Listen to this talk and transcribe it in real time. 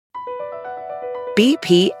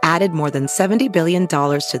BP added more than $70 billion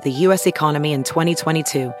to the U.S. economy in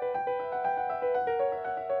 2022.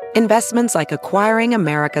 Investments like acquiring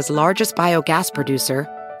America's largest biogas producer,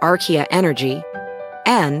 Archaea Energy,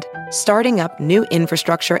 and starting up new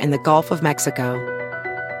infrastructure in the Gulf of Mexico.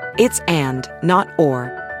 It's and, not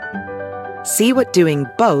or. See what doing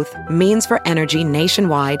both means for energy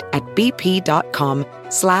nationwide at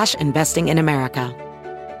bp.com/investing in America.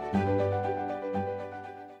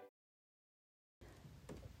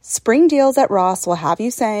 Spring deals at Ross will have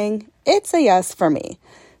you saying, it's a yes for me.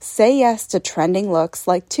 Say yes to trending looks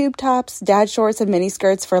like tube tops, dad shorts, and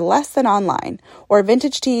miniskirts for less than online, or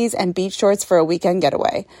vintage tees and beach shorts for a weekend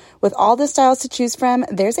getaway. With all the styles to choose from,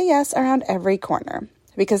 there's a yes around every corner.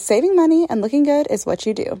 Because saving money and looking good is what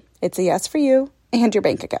you do. It's a yes for you and your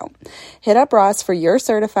bank account. Hit up Ross for your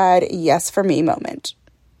certified yes for me moment.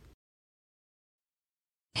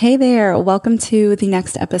 Hey there, welcome to the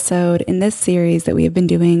next episode in this series that we have been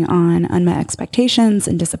doing on unmet expectations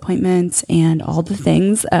and disappointments and all the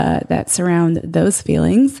things that surround those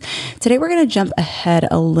feelings. Today we're going to jump ahead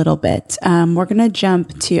a little bit. We're going to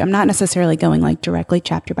jump to, I'm not necessarily going like directly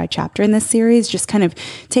chapter by chapter in this series, just kind of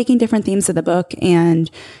taking different themes of the book and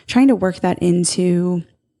trying to work that into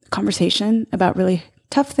conversation about really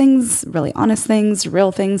tough things, really honest things,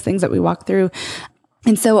 real things, things that we walk through.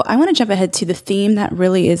 And so I want to jump ahead to the theme that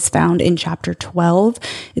really is found in chapter 12.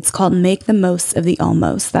 It's called Make the Most of the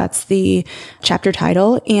Almost. That's the chapter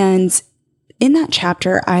title. And in that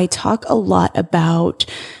chapter, I talk a lot about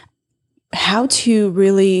how to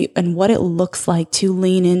really, and what it looks like to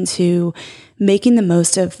lean into making the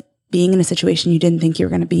most of being in a situation you didn't think you were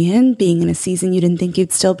going to be in, being in a season you didn't think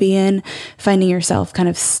you'd still be in, finding yourself kind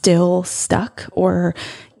of still stuck or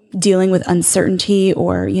dealing with uncertainty,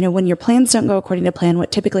 or, you know, when your plans don't go according to plan,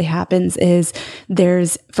 what typically happens is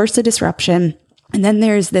there's first a disruption, and then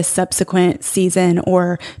there's this subsequent season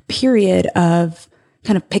or period of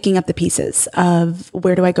kind of picking up the pieces of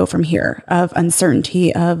where do I go from here, of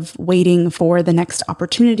uncertainty, of waiting for the next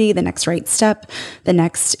opportunity, the next right step, the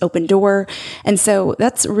next open door. And so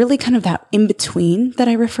that's really kind of that in between that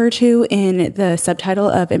I refer to in the subtitle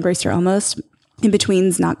of Embrace Your Almost. In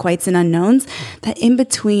betweens, not quites, and unknowns, that in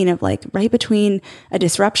between of like right between a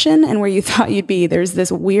disruption and where you thought you'd be, there's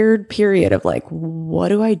this weird period of like, what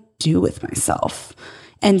do I do with myself?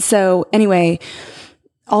 And so anyway,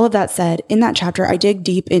 all of that said, in that chapter, I dig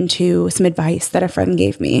deep into some advice that a friend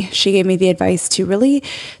gave me. She gave me the advice to really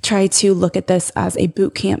try to look at this as a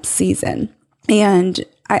boot camp season. And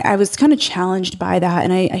I was kind of challenged by that.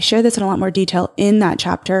 And I share this in a lot more detail in that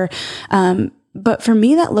chapter. But for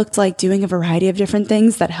me, that looked like doing a variety of different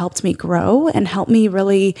things that helped me grow and helped me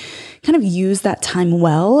really kind of use that time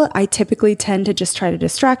well. I typically tend to just try to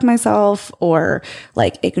distract myself or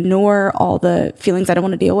like ignore all the feelings I don't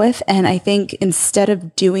want to deal with. And I think instead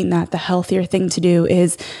of doing that, the healthier thing to do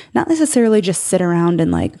is not necessarily just sit around and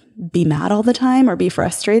like be mad all the time or be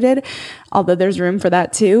frustrated, although there's room for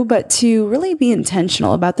that too, but to really be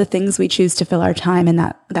intentional about the things we choose to fill our time in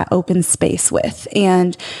that open space with.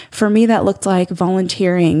 And for me, that looked like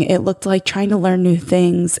volunteering. It looked like trying to learn new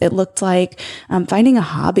things. It looked like finding a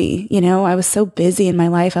hobby. You know, I was so busy in my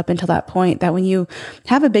life up until that point that when you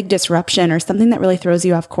have a big disruption or something that really throws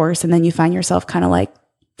you off course, and then you find yourself kind of like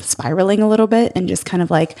spiraling a little bit and just kind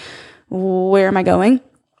of like, where am I going?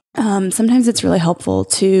 Sometimes it's really helpful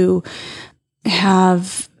to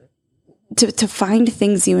have to find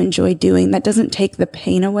things you enjoy doing that doesn't take the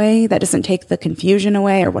pain away, that doesn't take the confusion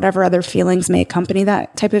away, or whatever other feelings may accompany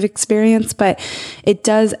that type of experience. But it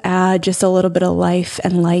does add just a little bit of life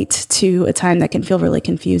and light to a time that can feel really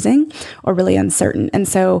confusing or really uncertain. And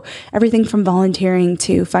so everything from volunteering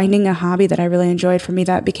to finding a hobby that I really enjoyed, for me,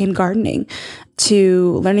 that became gardening,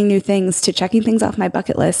 to learning new things, to checking things off my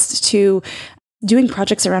bucket list, to doing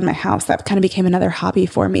projects around my house. That kind of became another hobby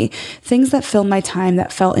for me. Things that filled my time,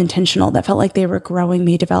 that felt intentional, that felt like they were growing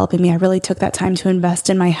me, developing me. I really took that time to invest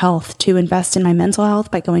in my health, to invest in my mental health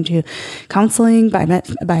by going to counseling, by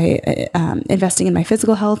investing in my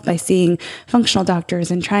physical health, by seeing functional doctors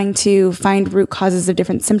and trying to find root causes of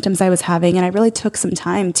different symptoms I was having. And I really took some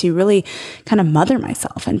time to really kind of mother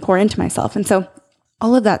myself and pour into myself. And so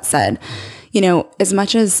all of that said, you know, as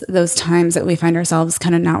much as those times that we find ourselves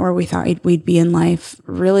kind of not where we thought we'd be in life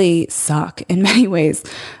really suck in many ways,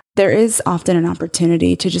 there is often an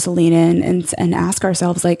opportunity to just lean in and ask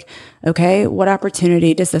ourselves, like, okay, what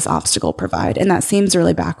opportunity does this obstacle provide? And that seems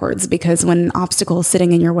really backwards, because when an obstacle is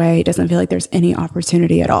sitting in your way, it doesn't feel like there's any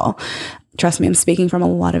opportunity at all. Trust me, I'm speaking from a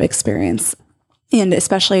lot of experience. And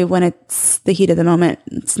especially when it's the heat of the moment,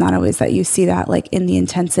 it's not always that you see that like in the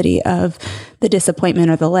intensity of the disappointment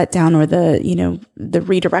or the letdown or the, the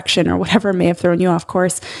redirection or whatever may have thrown you off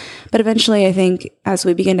course. But eventually, I think as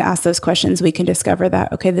we begin to ask those questions, we can discover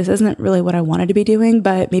that, okay, this isn't really what I wanted to be doing,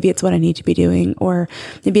 but maybe it's what I need to be doing, or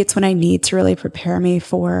maybe it's what I need to really prepare me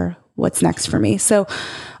for what's next for me. So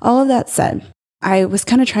all of that said, I was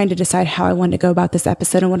kind of trying to decide how I wanted to go about this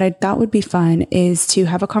episode. And what I thought would be fun is to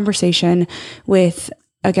have a conversation with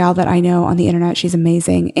a gal that I know on the internet. She's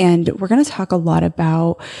amazing. And we're going to talk a lot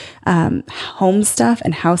about home stuff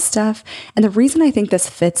and house stuff. And the reason I think this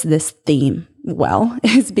fits this theme well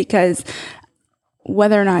is because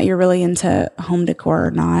whether or not you're really into home decor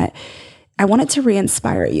or not, I want it to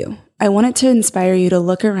re-inspire you. I want it to inspire you to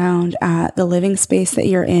look around at the living space that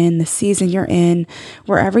you're in, the season you're in,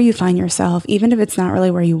 wherever you find yourself, even if it's not really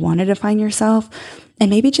where you wanted to find yourself, and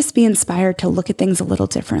maybe just be inspired to look at things a little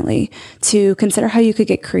differently, to consider how you could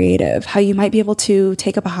get creative, how you might be able to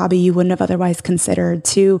take up a hobby you wouldn't have otherwise considered,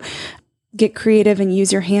 to get creative and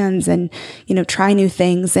use your hands and, try new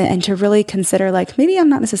things, and to really consider like, maybe I'm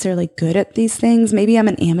not necessarily good at these things. Maybe I'm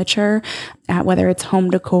an amateur at whether it's home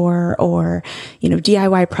decor or,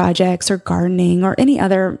 DIY projects or gardening or any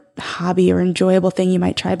other hobby or enjoyable thing you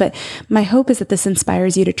might try. But my hope is that this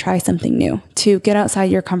inspires you to try something new, to get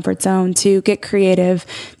outside your comfort zone, to get creative,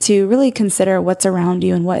 to really consider what's around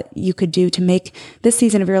you and what you could do to make this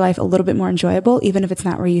season of your life a little bit more enjoyable, even if it's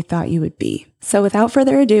not where you thought you would be. So without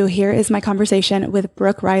further ado, here is my conversation with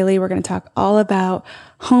Brooke Riley. We're going to talk all about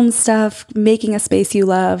home stuff, making a space you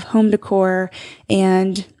love, home decor,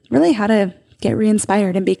 and really how to get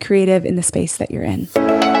re-inspired and be creative in the space that you're in.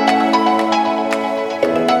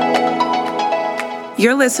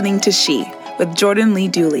 You're listening to She with Jordan Lee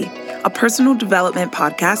Dooley, a personal development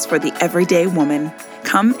podcast for the everyday woman.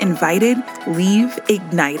 Come invited, leave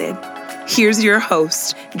ignited. Here's your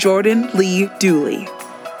host, Jordan Lee Dooley.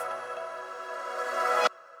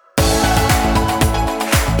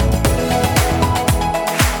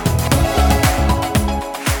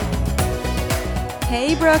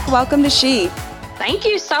 Hey, Brooke, welcome to She. Thank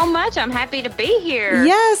you so much. I'm happy to be here.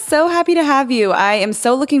 Yes, so happy to have you. I am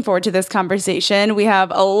so looking forward to this conversation. We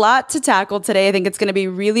have a lot to tackle today. I think it's going to be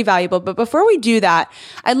really valuable. But before we do that,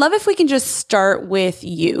 I'd love if we can just start with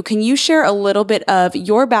you. Can you share a little bit of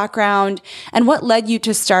your background and what led you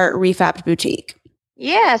to start Refabbed Boutique?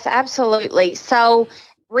 Yes, absolutely. So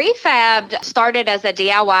Refabbed started as a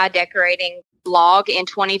DIY decorating blog in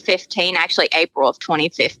 2015, actually April of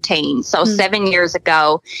 2015. So 7 years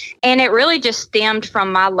ago. And it really just stemmed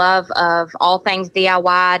from my love of all things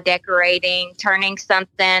DIY, decorating, turning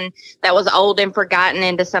something that was old and forgotten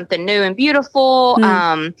into something new and beautiful.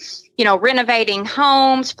 Renovating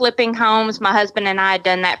homes, flipping homes. My husband and I had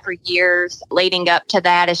done that for years leading up to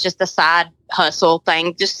that. It's just a side hustle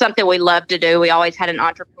thing, just something we love to do. We always had an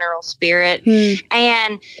entrepreneurial spirit.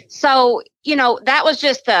 And so, that was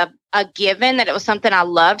just a given that it was something I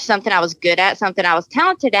loved, something I was good at, something I was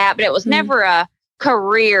talented at, but it was never a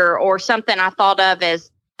career or something I thought of as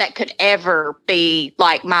that could ever be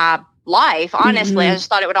like my life. Honestly, I just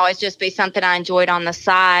thought it would always just be something I enjoyed on the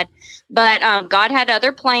side. But God had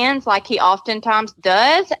other plans like he oftentimes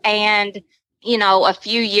does. And, a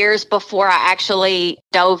few years before I actually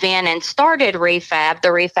dove in and started Refab, the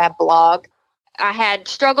Refab blog, I had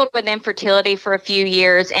struggled with infertility for a few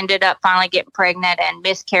years, ended up finally getting pregnant and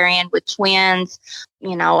miscarrying with twins.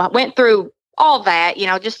 I went through all that,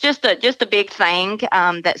 just a big thing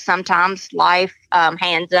that sometimes life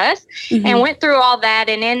hands us, and went through all that.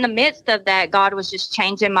 And in the midst of that, God was just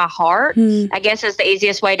changing my heart, I guess is the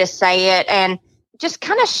easiest way to say it. And just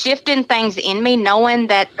kind of shifting things in me, knowing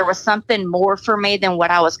that there was something more for me than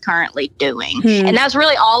what I was currently doing. And that's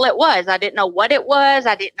really all it was. I didn't know what it was.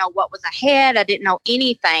 I didn't know what was ahead. I didn't know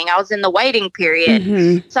anything. I was in the waiting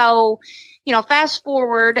period. So, fast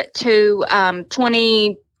forward to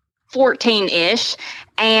 2014-ish,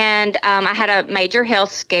 and I had a major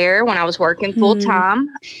health scare when I was working full time,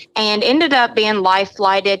 and ended up being life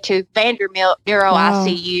flighted to Vanderbilt Neuro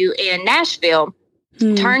ICU in Nashville.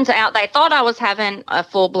 Turns out they thought I was having a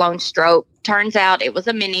full-blown stroke. Turns out it was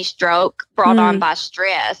a mini stroke brought on by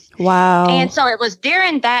stress. Wow. And so it was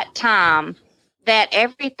during that time that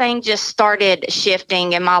everything just started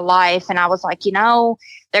shifting in my life. And I was like,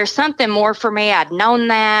 there's something more for me. I'd known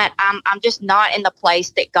that. I'm just not in the place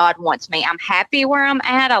that God wants me. I'm happy where I'm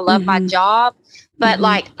at. I love my job. But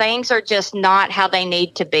things are just not how they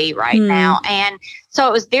need to be right now. And so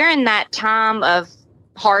it was during that time of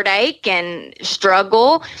heartache and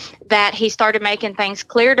struggle that he started making things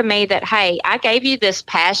clear to me that, hey, I gave you this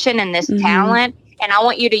passion and this talent, and I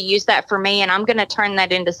want you to use that for me, and I'm going to turn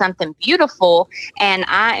that into something beautiful, and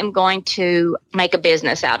I am going to make a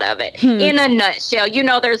business out of it. In a nutshell,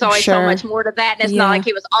 there's always so much more to that. And it's not like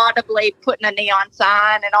he was audibly putting a neon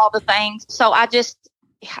sign and all the things. So I just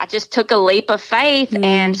took a leap of faith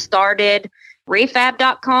and started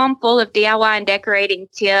refab.com, full of DIY and decorating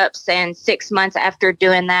tips. And 6 months after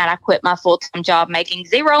doing that, I quit my full-time job making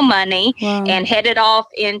zero money and headed off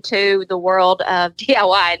into the world of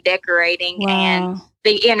DIY and decorating and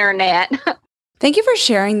the internet. Thank you for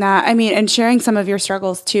sharing that. I mean, and sharing some of your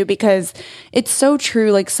struggles too, because it's so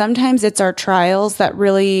true. Like sometimes it's our trials that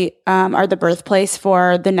really are the birthplace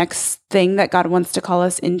for the next thing that God wants to call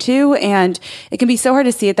us into. And it can be so hard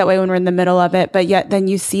to see it that way when we're in the middle of it, but yet then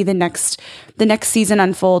you see the next season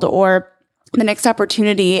unfold or the next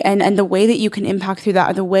opportunity and the way that you can impact through that,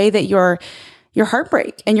 or the way that your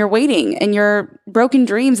heartbreak and your waiting and your broken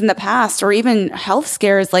dreams in the past or even health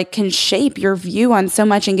scares like can shape your view on so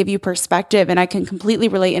much and give you perspective. And I can completely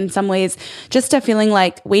relate in some ways just to feeling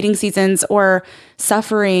like waiting seasons or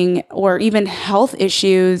suffering or even health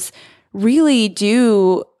issues really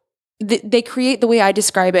do, they create the way I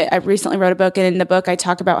describe it. I recently wrote a book, and in the book I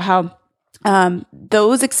talk about how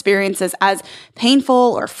those experiences, as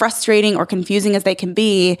painful or frustrating or confusing as they can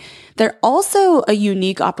be, they're also a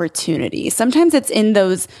unique opportunity. Sometimes it's in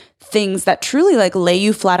those things that truly like lay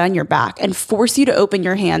you flat on your back and force you to open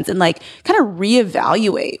your hands and like kind of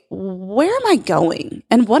reevaluate, where am I going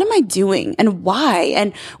and what am I doing and why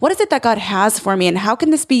and what is it that God has for me and how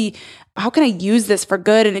can I use this for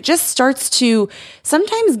good? And it just starts to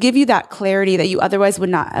sometimes give you that clarity that you otherwise would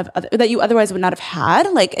not have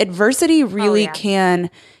had. Like adversity really can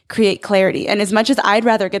create clarity. And as much as I'd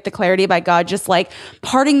rather get the clarity by God just like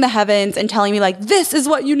parting the heavens and telling me like, this is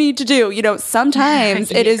what you need to do,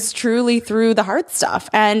 sometimes it is truly through the hard stuff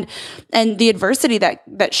and the adversity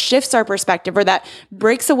that shifts our perspective or that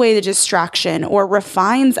breaks away the distraction or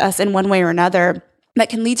refines us in one way or another, that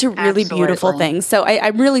can lead to really beautiful things. So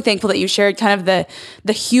I'm really thankful that you shared kind of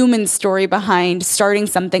the human story behind starting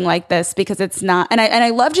something like this, because it's not, and I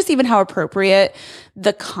love just even how appropriate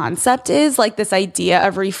the concept is, like this idea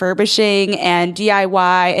of refurbishing and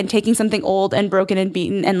DIY and taking something old and broken and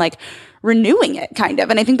beaten and like renewing it kind of.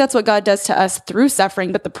 And I think that's what God does to us through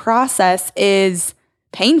suffering, but the process is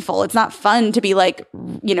painful. It's not fun to be like,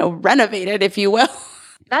 renovated, if you will.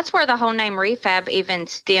 That's where the whole name refab even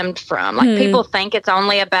stemmed from. Like people think it's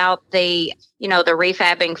only about the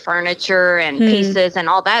refabbing furniture and pieces and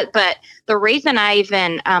all that. But the reason I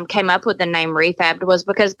even came up with the name refabbed was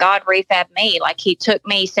because God refabbed me. Like he took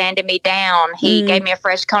me, sanded me down. He gave me a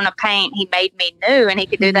fresh coat of paint. He made me new, and he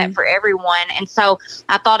could do that for everyone. And so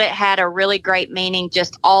I thought it had a really great meaning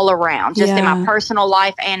just all around, just in my personal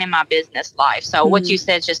life and in my business life. So what you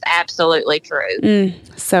said is just absolutely true.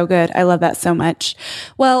 So good. I love that so much.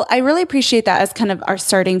 Well, I really appreciate that as kind of our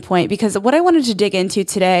starting point, because what I wanted to dig into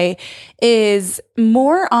today is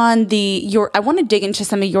more on I want to dig into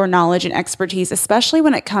some of your knowledge and expertise, especially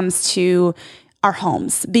when it comes to our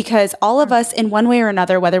homes, because all of us in one way or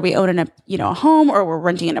another, whether we own a home or we're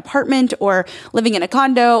renting an apartment or living in a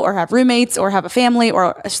condo or have roommates or have a family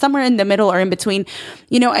or somewhere in the middle or in between,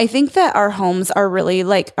 I think that our homes are really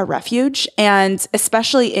like a refuge, and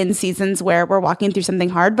especially in seasons where we're walking through something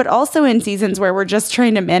hard, but also in seasons where we're just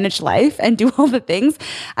trying to manage life and do all the things.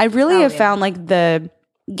 I really have found like the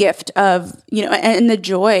gift of, and the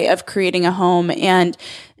joy of creating a home, and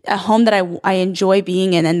a home that I enjoy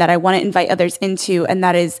being in and that I want to invite others into. And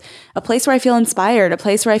that is a place where I feel inspired, a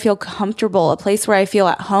place where I feel comfortable, a place where I feel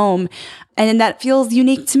at home. And that feels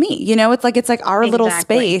unique to me. It's like our little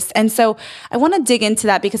space. And so I want to dig into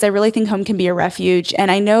that because I really think home can be a refuge. And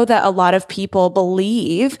I know that a lot of people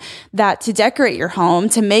believe that to decorate your home,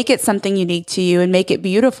 to make it something unique to you and make it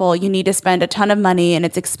beautiful, you need to spend a ton of money, and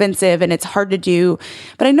it's expensive and it's hard to do.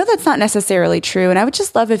 But I know that's not necessarily true. And I would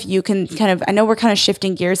just love if you can I know we're kind of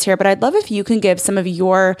shifting gears here, but I'd love if you can give some of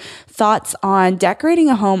your thoughts on decorating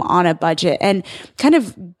a home on a budget and kind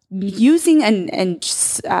of using and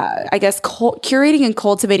I guess curating and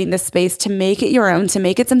cultivating this space to make it your own, to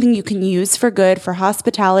make it something you can use for good, for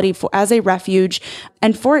hospitality, as a refuge,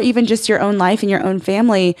 and for even just your own life and your own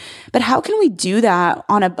family. But how can we do that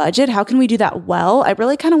on a budget? How can we do that well? I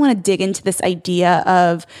really kind of want to dig into this idea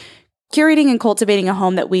of curating and cultivating a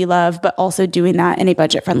home that we love, but also doing that in a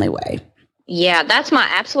budget-friendly way. Yeah, that's my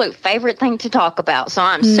absolute favorite thing to talk about. So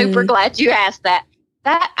I'm super glad you asked that.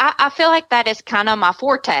 I feel like that is kind of my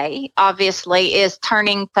forte, obviously, is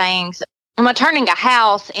turning a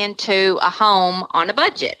house into a home on a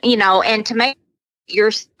budget, and to make your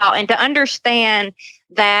style and to understand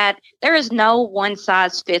that there is no one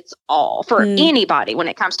size fits all for anybody when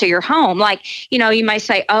it comes to your home. Like, you may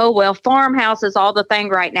say, oh, well, farmhouse is all the thing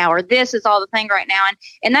right now, or this is all the thing right now.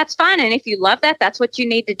 And that's fine. And if you love that, that's what you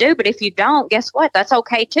need to do. But if you don't, guess what? That's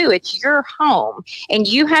okay too. It's your home, and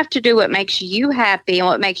you have to do what makes you happy and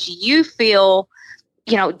what makes you feel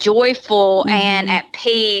joyful and at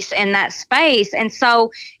peace in that space. And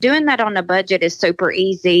so doing that on a budget is super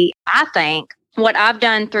easy. I think what I've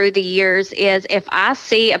done through the years is if I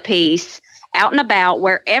see a piece out and about,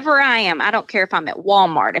 wherever I am, I don't care if I'm at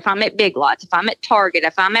Walmart, if I'm at Big Lots, if I'm at Target,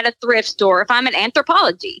 if I'm at a thrift store, if I'm at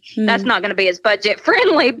Anthropologie, that's not going to be as budget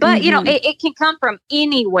friendly, but it can come from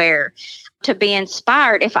anywhere to be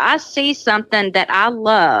inspired. If I see something that I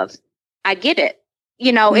love, I get it.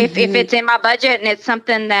 If it's in my budget and it's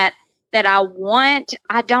something that I want,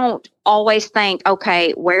 I don't always think,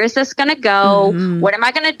 okay, where is this going to go? What am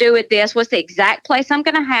I going to do with this? What's the exact place I'm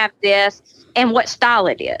going to have this? And what style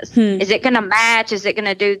it is. Is it going to match? Is it going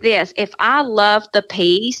to do this? If I love the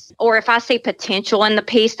piece, or if I see potential in the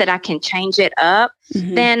piece that I can change it up,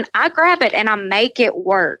 then I grab it and I make it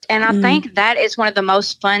work. And I think that is one of the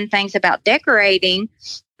most fun things about decorating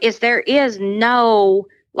is there is no,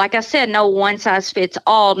 like I said, no one size fits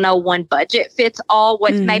all, no one budget fits all.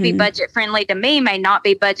 What may be budget friendly to me may not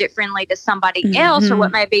be budget friendly to somebody else, or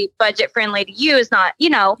what may be budget friendly to you is not,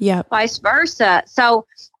 vice versa. So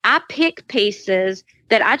I pick pieces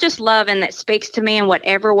that I just love and that speaks to me in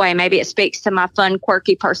whatever way. Maybe it speaks to my fun,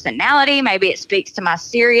 quirky personality. Maybe it speaks to my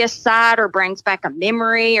serious side or brings back a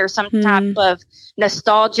memory or some type of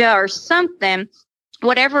nostalgia or something.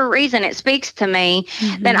 Whatever reason it speaks to me,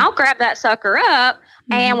 then I'll grab that sucker up.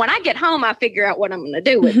 And when I get home, I figure out what I'm going to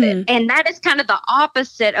do with it. And that is kind of the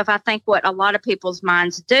opposite of, I think, what a lot of people's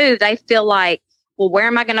minds do. They feel like, well, where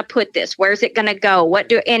am I going to put this? Where's it going to go?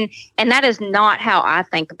 And that is not how I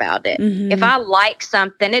think about it. If I like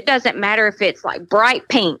something, it doesn't matter if it's like bright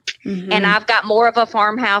pink and I've got more of a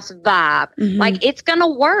farmhouse vibe. Like it's going to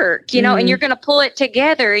work, and you're going to pull it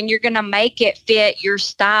together and you're going to make it fit your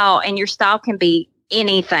style, and your style can be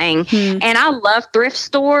anything. And I love thrift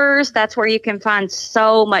stores. That's where you can find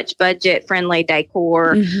so much budget friendly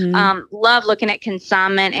decor. Love looking at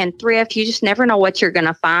consignment and thrift. You just never know what you're going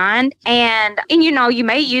to find. And you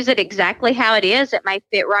may use it exactly how it is. It may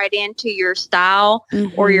fit right into your style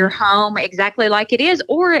or your home exactly like it is.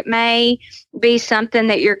 Or it may be something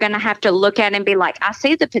that you're going to have to look at and be like, I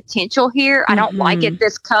see the potential here. I don't like it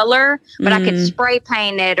this color, but I could spray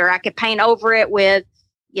paint it, or I could paint over it with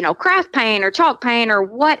craft paint or chalk paint or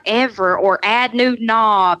whatever, or add new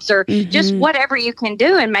knobs or just whatever you can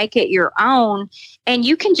do and make it your own. And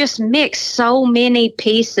you can just mix so many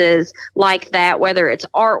pieces like that, whether it's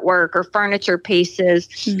artwork or furniture pieces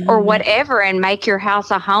or whatever, and make your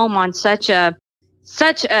house a home on such a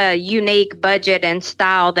unique budget and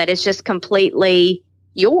style that is just completely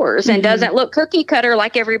yours and doesn't look cookie cutter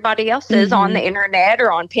like everybody else's on the internet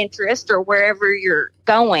or on Pinterest or wherever you're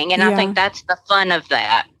going. And I think that's the fun of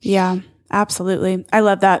that. Yeah. Absolutely. I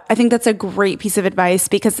love that. I think that's a great piece of advice,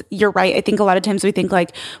 because you're right. I think a lot of times we think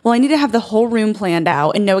like, well, I need to have the whole room planned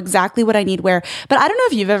out and know exactly what I need where. But I don't know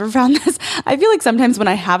if you've ever found this. I feel like sometimes when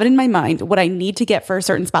I have it in my mind, what I need to get for a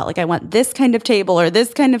certain spot, like I want this kind of table or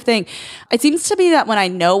this kind of thing. It seems to be that when I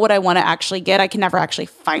know what I want to actually get, I can never actually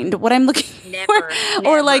find what I'm looking for.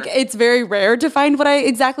 Or like, it's very rare to find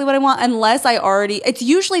exactly what I want unless it's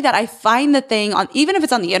usually that I find the thing on, even if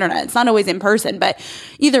it's on the internet, it's not always in person, but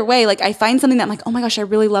either way, like I find something that I'm like, oh my gosh, I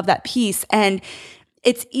really love that piece. And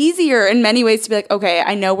it's easier in many ways to be like, okay,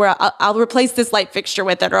 I know where I'll replace this light fixture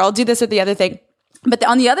with it, or I'll do this or the other thing. But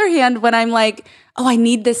on the other hand, when I'm like, oh, I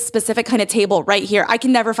need this specific kind of table right here, I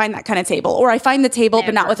can never find that kind of table. Or I find the table,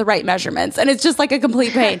 but not with the right measurements. And it's just like a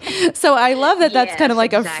complete pain. So I love that that's kind of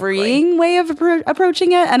like a freeing way of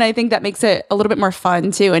approaching it. And I think that makes it a little bit more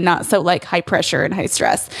fun too, and not so like high pressure and high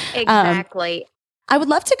stress. Exactly. I would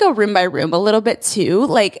love to go room by room a little bit too,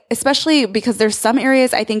 like especially because there's some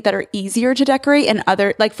areas I think that are easier to decorate, and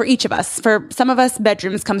other, like for each of us, for some of us,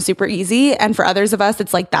 bedrooms come super easy, and for others of us,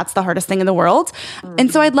 it's like that's the hardest thing in the world. And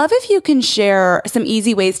so I'd love if you can share some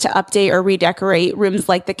easy ways to update or redecorate rooms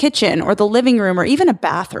like the kitchen or the living room or even a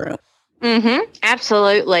bathroom.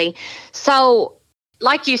 Absolutely. So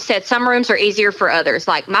like you said, some rooms are easier for others.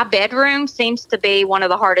 Like my bedroom seems to be one of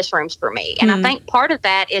the hardest rooms for me. And I think part of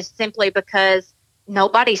that is simply because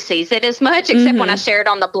nobody sees it as much, except when I share it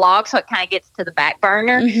on the blog, so it kind of gets to the back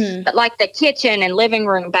burner. But like the kitchen and living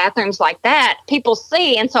room, bathrooms like that, people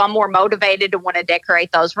see. And so I'm more motivated to want to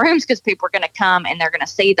decorate those rooms because people are going to come and they're going to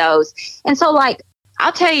see those. And so like,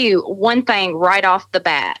 I'll tell you one thing right off the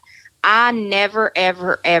bat. I never,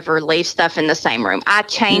 ever, ever leave stuff in the same room. I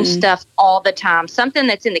change stuff all the time. Something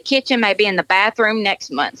that's in the kitchen may be in the bathroom next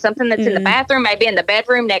month. Something that's in the bathroom may be in the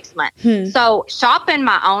bedroom next month. So shopping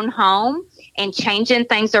my own home and changing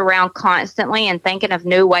things around constantly and thinking of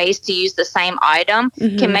new ways to use the same item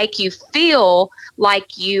can make you feel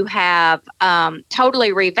like you have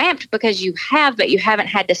totally revamped because you have, but you haven't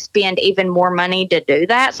had to spend even more money to do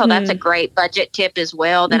that. So that's a great budget tip as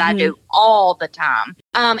well that I do all the time.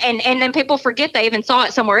 And then people forget they even saw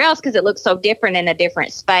it somewhere else because it looks so different in a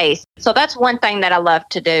different space. So that's one thing that I love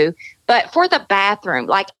to do. But for the bathroom,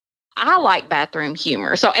 like, I like bathroom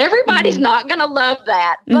humor. So everybody's not going to love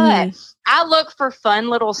that. But I look for fun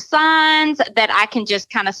little signs that I can just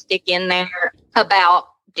kind of stick in there about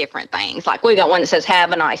different things. Like, we got one that says,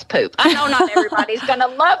 have a nice poop. I know not everybody's going to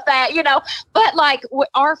love that, you know, but like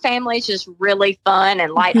our family's just really fun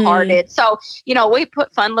and lighthearted. So, you know, we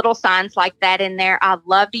put fun little signs like that in there. I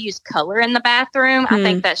love to use color in the bathroom. I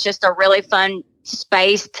think that's just a really fun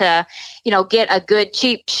space to, you know, get a good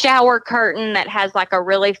cheap shower curtain that has like a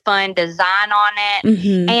really fun design on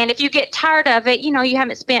it. And if you get tired of it, you know, you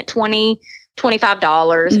haven't spent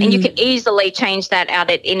 $25 and you can easily change that out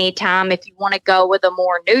at any time. If you want to go with a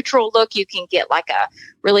more neutral look, you can get like a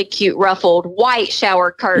really cute ruffled white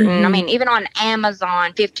shower curtain. I mean, even on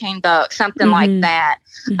Amazon, $15, something like that.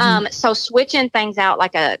 So switching things out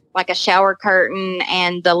like a shower curtain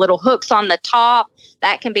and the little hooks on the top,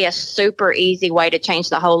 that can be a super easy way to change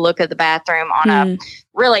the whole look of the bathroom on a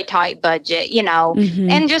really tight budget, you know,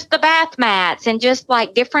 and just the bath mats and just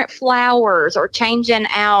like different flowers or changing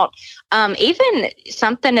out even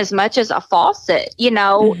something as much as a faucet, you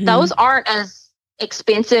know, those aren't as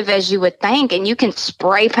expensive as you would think, and you can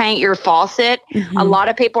spray paint your faucet. A lot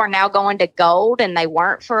of people are now going to gold and they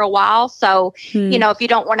weren't for a while. So, you know, if you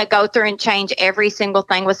don't want to go through and change every single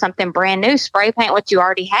thing with something brand new, spray paint what you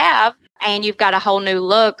already have and you've got a whole new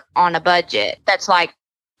look on a budget. That's like,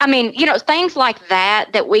 I mean, you know, things like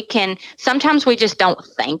that we can, sometimes we just don't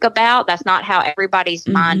think about. That's not how everybody's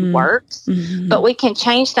mind works, but we can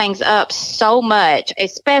change things up so much,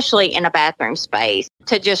 especially in a bathroom space,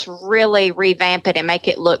 to just really revamp it and make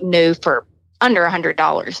it look new for under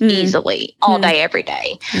 $100 easily all day, every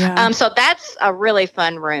day. So that's a really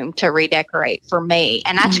fun room to redecorate for me.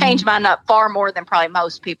 And I change mine up far more than probably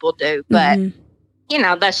most people do, but you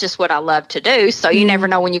know, that's just what I love to do. So you never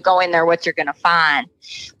know when you go in there what you're going to find.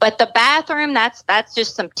 But the bathroom, that's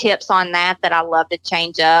just some tips on that I love to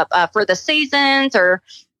change up for the seasons or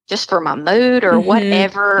just for my mood or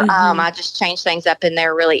whatever. I just change things up in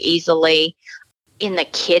there really easily. In the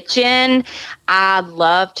kitchen, I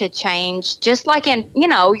love to change just like in, you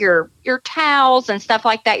know, your towels and stuff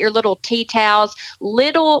like that, your little tea towels,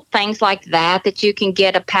 little things like that you can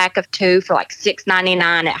get a pack of 2 for like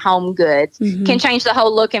 $6.99 at Home Goods can change the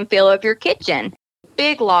whole look and feel of your kitchen.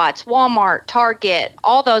 Big Lots, Walmart, Target,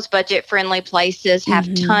 all those budget friendly places have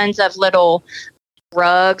tons of little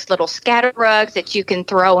rugs, little scattered rugs that you can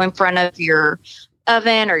throw in front of your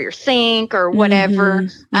oven or your sink or whatever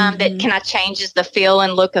that kind of changes the feel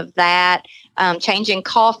and look of that. Changing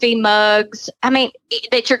coffee mugs, I mean,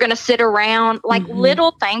 that you're going to sit around, like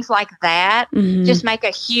little things like that just make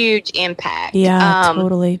a huge impact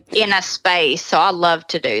totally in a space. So I love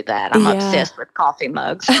to do that. I'm obsessed with coffee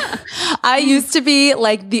mugs. I used to be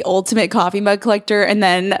like the ultimate coffee mug collector, and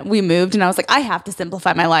then we moved and I was like, I have to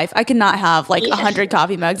simplify my life. I cannot have like 100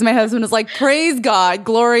 coffee mugs. My husband was like, praise God,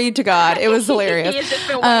 glory to God. It was hilarious.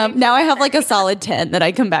 Now I have like a solid 10 that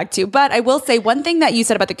I come back to. But I will say one thing that you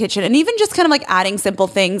said about the kitchen, and even just kind of like adding simple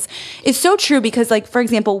things, is so true, because like, for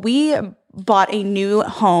example, we bought a new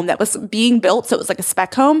home that was being built. So it was like a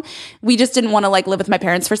spec home. We just didn't want to like live with my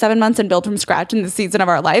parents for 7 months and build from scratch in the season of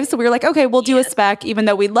our lives. So we were like, okay, we'll do a spec, even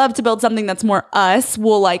though we love to build something that's more us,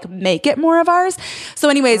 we'll like make it more of ours. So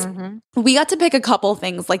anyways, we got to pick a couple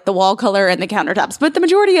things like the wall color and the countertops, but the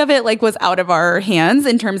majority of it like was out of our hands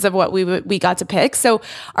in terms of what we got to pick. So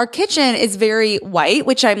our kitchen is very white,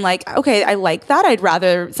 which I'm like, okay, I like that. I'd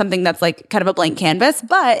rather something that's like kind of a blank canvas,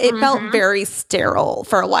 but it felt very sterile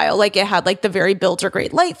for a while. Like it had like the very Builder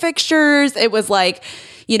grade light fixtures. It was like,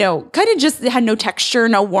 you know, kind of just had no texture,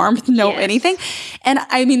 no warmth, no anything. And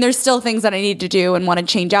I mean, there's still things that I need to do and want to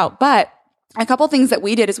change out. But a couple things that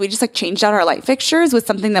we did is we just like changed out our light fixtures with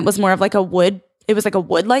something that was more of like a wood. It was like a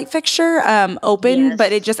wood light fixture, open,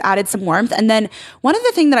 but it just added some warmth. And then one of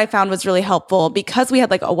the things that I found was really helpful, because we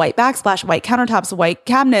had like a white backsplash, white countertops, white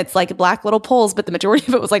cabinets, like black little poles, but the majority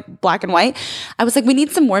of it was like black and white. I was like, we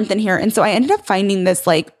need some warmth in here. And so I ended up finding this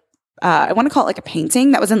like I want to call it like a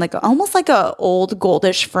painting that was in like almost like a old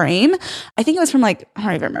goldish frame. I think it was from like, I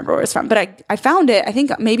don't even remember where it was from, but I found it, I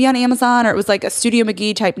think maybe on Amazon, or it was like a Studio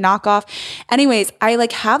McGee type knockoff. Anyways, I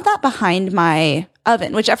like have that behind my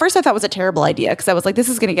oven, which at first I thought was a terrible idea because I was like, this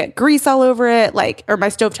is going to get grease all over it, like, or my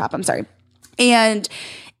stovetop, I'm sorry. And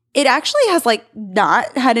it actually has like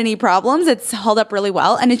not had any problems. It's held up really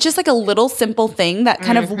well. And it's just like a little simple thing that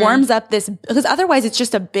kind of warms up this, because otherwise it's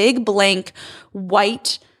just a big blank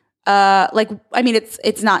white,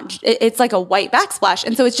 it's not, it's like a white backsplash.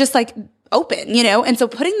 And so it's just like open, you know? And so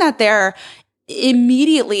putting that there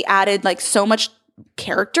immediately added like so much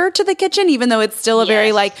character to the kitchen, even though it's still a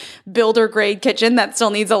very like builder grade kitchen that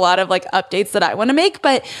still needs a lot of like updates that I want to make.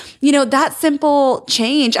 But you know, that simple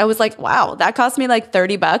change, I was like, wow, that cost me like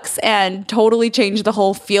 $30 and totally changed the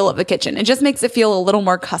whole feel of the kitchen. It just makes it feel a little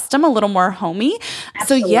more custom, a little more homey.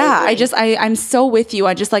 Absolutely. So yeah, I'm so with you.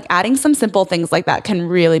 I just like adding some simple things like that can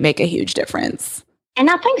really make a huge difference. And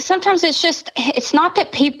I think sometimes it's not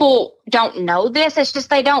that people don't know this, it's just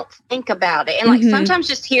they don't think about it. And like sometimes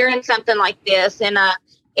just hearing something like this in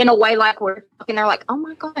a way like we're talking, they're like, oh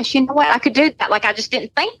my gosh, you know what? I could do that. Like I just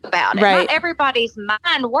didn't think about it. Right. Not everybody's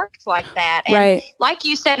mind works like that. And like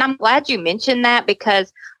you said, I'm glad you mentioned that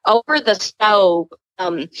because over the stove,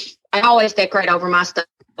 I always decorate over my stove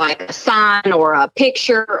like a sign or a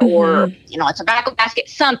picture or, you know, a tobacco basket,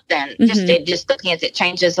 something. It just depends. It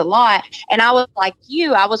changes a lot. And I was like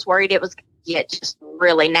you, I was worried it was going to get just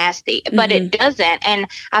really nasty, but it doesn't. And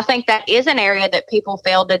I think that is an area that people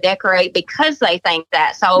fail to decorate because they think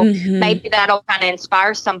that. So maybe that'll kind of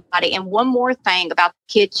inspire somebody. And one more thing about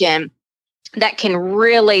the kitchen that can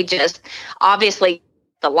really just, obviously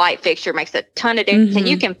the light fixture makes a ton of difference and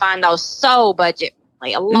you can find those so budget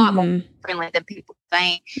friendly, a lot more friendly than people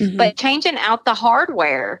think. But changing out the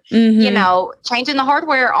hardware, you know, changing the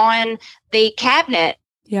hardware on the cabinet.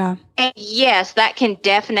 Yeah. And yes, that can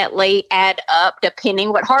definitely add up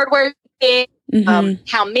depending what hardware you get,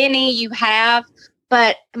 how many you have.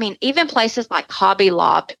 But I mean, even places like Hobby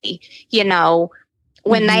Lobby, you know,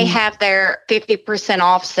 when they have their 50%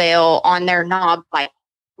 off sale on their knob, like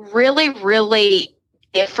really, really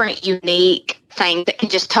different, unique thing that can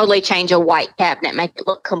just totally change a white cabinet, make it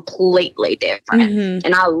look completely different.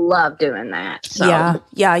 And I love doing that. So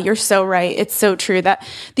yeah, you're so right. It's so true that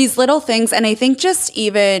these little things, and I think just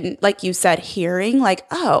even like you said, hearing like,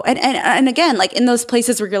 oh, and again, like in those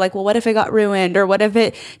places where you're like, well, what if it got ruined or what if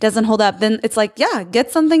it doesn't hold up? Then it's like, yeah,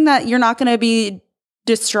 get something that you're not going to be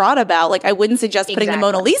distraught about. Like I wouldn't suggest putting the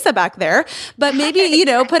Mona Lisa back there, but maybe, you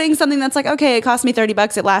know, putting something that's like, okay, it cost me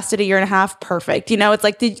 $30. It lasted a year and a half. Perfect. You know, it's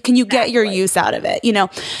like, can you get your use out of it? You know?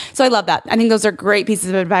 So I love that. I think those are great pieces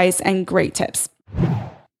of advice and great tips.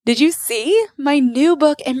 Did you see? My new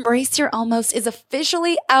book, Embrace Your Almost, is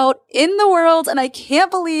officially out in the world, and I can't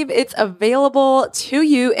believe it's available to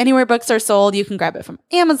you anywhere books are sold. You can grab it from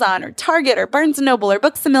Amazon or Target or Barnes & Noble or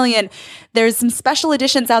Books A Million. There's some special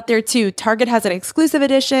editions out there too. Target has an exclusive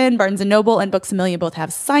edition. Barnes & Noble and Books A Million both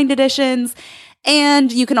have signed editions.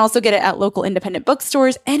 And you can also get it at local independent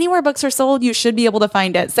bookstores. Anywhere books are sold, you should be able to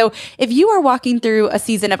find it. So if you are walking through a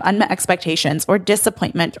season of unmet expectations or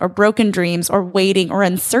disappointment or broken dreams or waiting or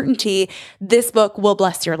uncertainty, this book will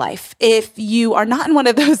bless your life. If you are not in one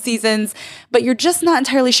of those seasons, but you're just not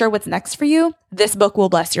entirely sure what's next for you, this book will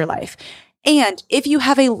bless your life. And if you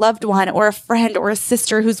have a loved one or a friend or a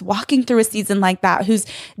sister who's walking through a season like that, who's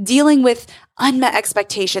dealing with unmet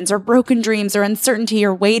expectations or broken dreams or uncertainty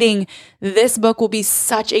or waiting, this book will be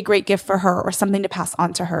such a great gift for her or something to pass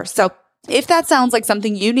on to her. So if that sounds like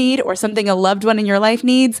something you need or something a loved one in your life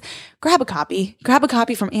needs, grab a copy. Grab a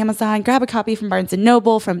copy from Amazon, grab a copy from Barnes &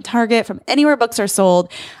 Noble, from Target, from anywhere books are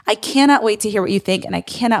sold. I cannot wait to hear what you think, and I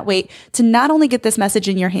cannot wait to not only get this message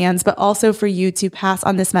in your hands, but also for you to pass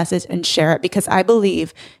on this message and share it, because I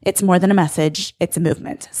believe it's more than a message, it's a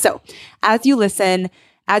movement. So as you listen,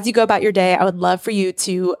 as you go about your day, I would love for you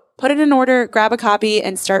to put it in order, grab a copy,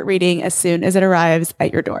 and start reading as soon as it arrives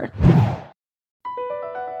at your door.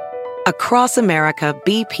 Across America,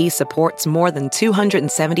 BP supports more than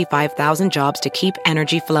 275,000 jobs to keep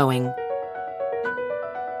energy flowing.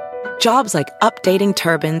 Jobs like updating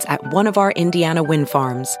turbines at one of our Indiana wind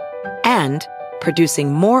farms and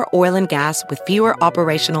producing more oil and gas with fewer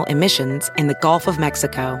operational emissions in the Gulf of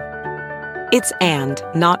Mexico. It's and,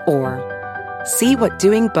 not or. See what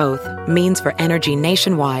doing both means for energy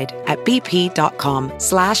nationwide at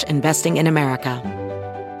bp.com/investing in America.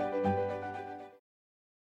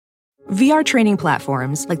 VR training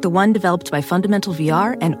platforms, like the one developed by Fundamental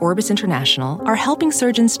VR and Orbis International, are helping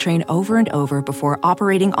surgeons train over and over before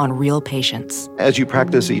operating on real patients. As you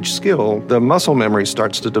practice each skill, the muscle memory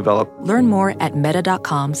starts to develop. Learn more at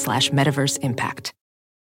meta.com/metaverseimpact.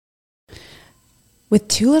 With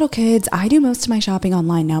 2 little kids, I do most of my shopping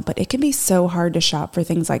online now, but it can be so hard to shop for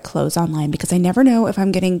things like clothes online because I never know if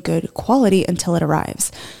I'm getting good quality until it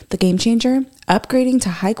arrives. The game changer? Upgrading to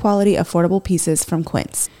high quality, affordable pieces from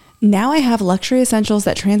Quince. Now I have luxury essentials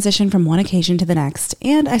that transition from one occasion to the next,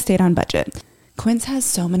 and I stayed on budget. Quince has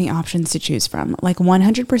so many options to choose from, like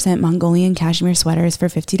 100% Mongolian cashmere sweaters for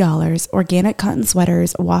 $50, organic cotton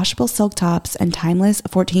sweaters, washable silk tops, and timeless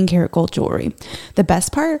 14-karat gold jewelry. The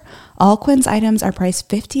best part? All Quince items are priced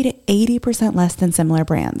 50 to 80% less than similar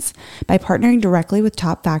brands. By partnering directly with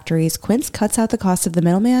top factories, Quince cuts out the cost of the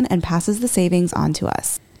middleman and passes the savings on to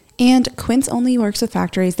us. And Quince only works with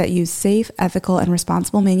factories that use safe, ethical, and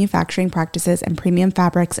responsible manufacturing practices and premium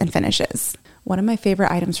fabrics and finishes. One of my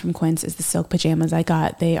favorite items from Quince is the silk pajamas I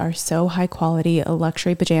got. They are so high quality,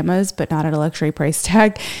 luxury pajamas, but not at a luxury price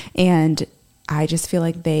tag. And I just feel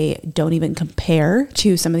like they don't even compare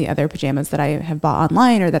to some of the other pajamas that I have bought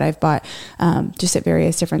online or that I've bought just at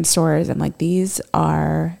various different stores. I'm like, these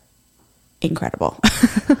are incredible.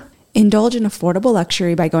 Indulge in affordable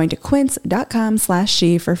luxury by going to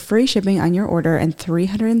quince.com/she for free shipping on your order and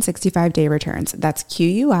 365-day returns. That's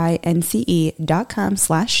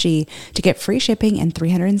QUINCE.com/she to get free shipping and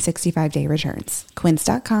 365-day returns.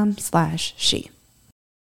 Quince.com/she.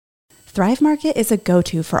 Thrive Market is a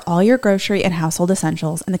go-to for all your grocery and household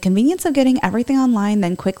essentials, and the convenience of getting everything online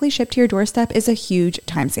then quickly shipped to your doorstep is a huge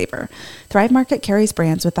time saver. Thrive Market carries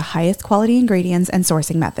brands with the highest quality ingredients and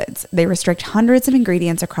sourcing methods. They restrict hundreds of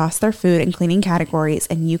ingredients across their food and cleaning categories,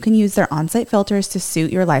 and you can use their on-site filters to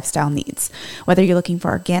suit your lifestyle needs. Whether you're looking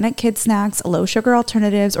for organic kid snacks, low-sugar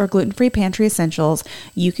alternatives, or gluten-free pantry essentials,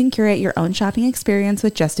 you can curate your own shopping experience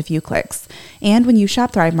with just a few clicks. And when you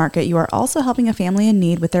shop Thrive Market, you are also helping a family in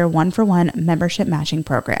need with their one-for-one membership matching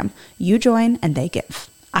program. You join and they give.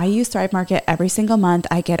 I use Thrive Market every single month.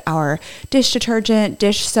 I get our dish detergent,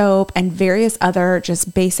 dish soap, and various other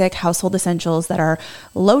just basic household essentials that are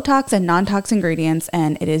low tox and non-tox ingredients,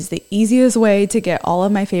 and it is the easiest way to get all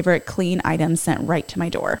of my favorite clean items sent right to my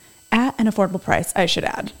door. At an affordable price, I should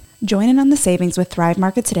add. Join in on the savings with Thrive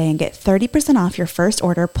Market today and get 30% off your first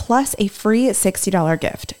order plus a free $60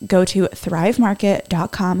 gift. Go to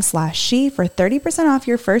thrivemarket.com/she for 30% off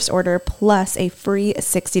your first order plus a free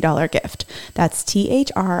 $60 gift. That's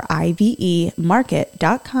THRIVE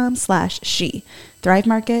market.com/she.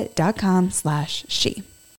 thrivemarket.com/she.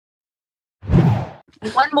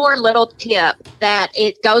 One more little tip that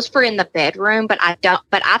it goes for in the bedroom, but I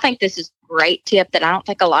think this is a great tip that I don't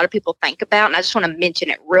think a lot of people think about. And I just want to mention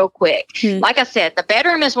it real quick. Like I said, the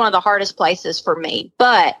bedroom is one of the hardest places for me,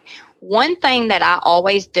 but one thing that I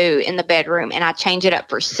always do in the bedroom, and I change it up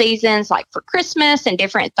for seasons, like for Christmas and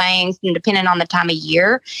different things, and depending on the time of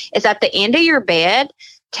year, is at the end of your bed,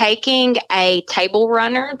 taking a table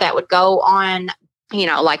runner that would go on,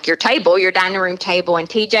 like your table, your dining room table, and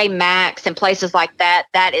TJ Maxx and places like that.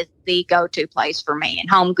 That is the go-to place for me, and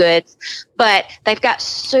Home Goods. But they've got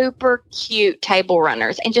super cute table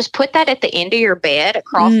runners, and just put that at the end of your bed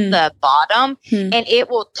across the bottom, and it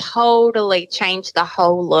will totally change the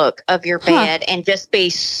whole look of your bed and just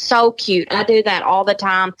be so cute. I do that all the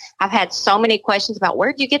time. I've had so many questions about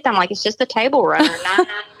where'd you get them? Like, it's just a table runner,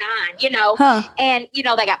 $9.99, and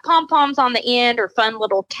they got pom-poms on the end or fun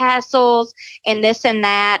little tassels and this and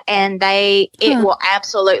that, and it will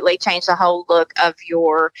absolutely change the whole look of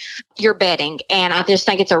your bedding. And I just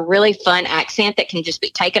think it's a really fun accent that can just be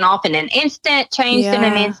taken off in an instant, changed in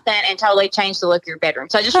an instant, and totally change the look of your bedroom.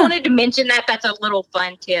 So I just wanted to mention that. That's a little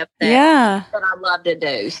fun tip that I love to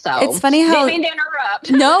do. So it's funny how didn't mean to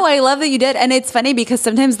interrupt. No, I love that you did. And it's funny because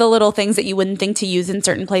sometimes the little things that you wouldn't think to use in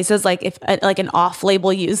certain places, like if like an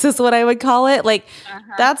off-label use is what I would call it, like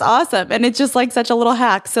that's awesome. And it's just like such a little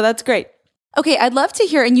hack. So that's great. Okay, I'd love to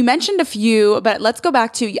hear, and you mentioned a few, but let's go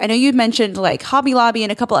back to, I know you mentioned like Hobby Lobby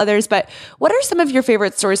and a couple others, but what are some of your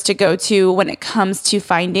favorite stores to go to when it comes to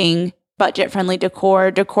finding budget-friendly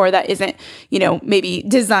decor that isn't, maybe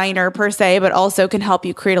designer per se, but also can help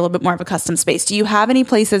you create a little bit more of a custom space? Do you have any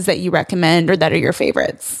places that you recommend or that are your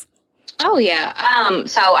favorites? Oh, yeah.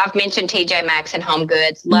 So I've mentioned TJ Maxx and Home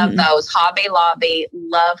Goods. Love those. Hobby Lobby.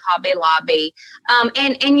 Love Hobby Lobby.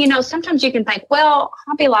 And sometimes you can think, well,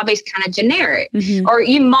 Hobby Lobby's kind of generic. Or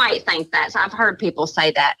you might think that. So I've heard people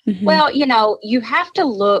say that. Well, you have to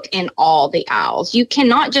look in all the aisles. You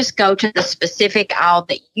cannot just go to the specific aisle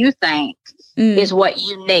that you think is what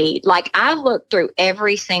you need. Like, I look through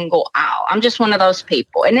every single aisle. I'm just one of those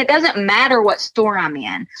people. And it doesn't matter what store I'm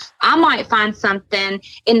in. I might find something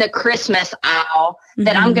in the Christmas aisle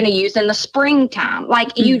that I'm going to use in the springtime.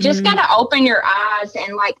 Like, you just got to open your eyes,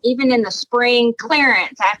 and like, even in the spring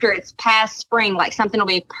clearance, after it's past spring, like something will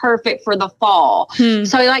be perfect for the fall.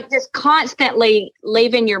 So like, just constantly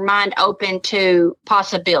leaving your mind open to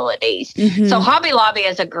possibilities. So Hobby Lobby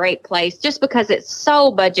is a great place just because it's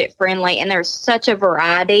so budget friendly and there's such a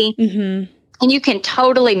variety. And you can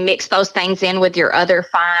totally mix those things in with your other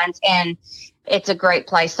finds, and it's a great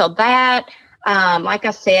place. So that, like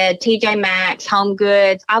I said, TJ Maxx, Home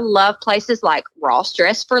Goods. I love places like Ross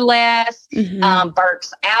Dress for Less,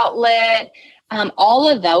 Burke's Outlet, all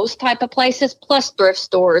of those type of places, plus thrift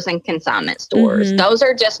stores and consignment stores. Those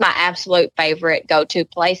are just my absolute favorite go-to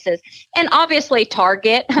places. And obviously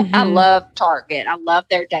Target. I love Target. I love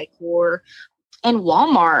their decor. And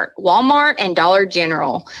Walmart and Dollar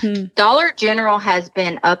General. Dollar General has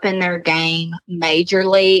been up in their game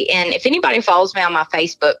majorly. And if anybody follows me on my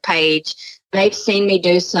Facebook page, they've seen me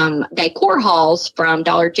do some decor hauls from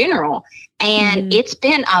Dollar General. And it's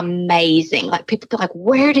been amazing. Like, people be like,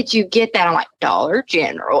 where did you get that? I'm like, Dollar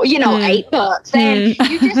General, $8. And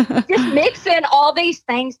you just mix in all these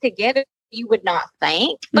things together you would not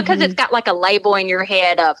think, because it's got like a label in your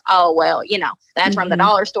head of, oh, well, that's from the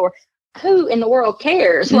dollar store. Who in the world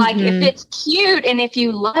cares? Like, if it's cute and if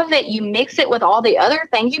you love it, you mix it with all the other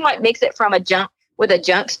things. You might mix it from a junk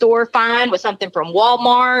store find with something from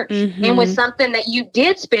Walmart and with something that you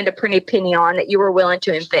did spend a pretty penny on that you were willing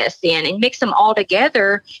to invest in, and mix them all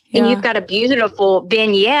together. And you've got a beautiful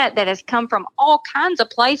vignette that has come from all kinds of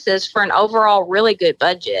places for an overall really good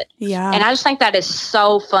budget. Yeah. And I just think that is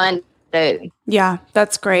so fun. Yeah,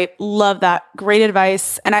 that's great. Love that. Great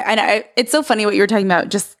advice. And I it's so funny what you were talking about,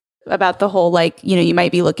 just about the whole, like, you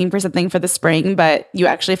might be looking for something for the spring, but you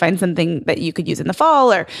actually find something that you could use in the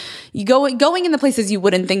fall, or you going in the places you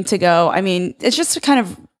wouldn't think to go. I mean, it's just kind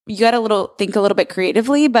of, you got to think a little bit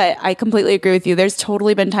creatively, but I completely agree with you. There's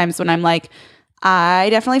totally been times when I'm like, I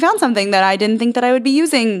definitely found something that I didn't think that I would be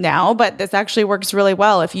using now, but this actually works really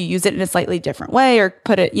well if you use it in a slightly different way, or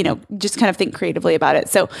put it, just kind of think creatively about it.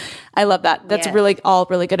 So I love that. That's really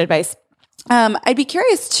good advice. I'd be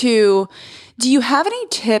curious too, do you have any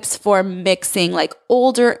tips for mixing like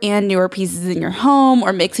older and newer pieces in your home,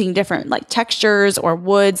 or mixing different like textures or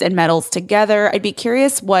woods and metals together? I'd be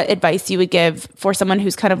curious what advice you would give for someone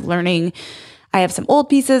who's kind of learning. I have some old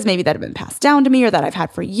pieces maybe that have been passed down to me or that I've had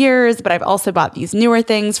for years, but I've also bought these newer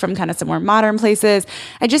things from kind of some more modern places.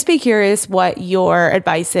 I'd just be curious what your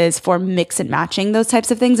advice is for mix and matching those types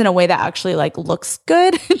of things in a way that actually like looks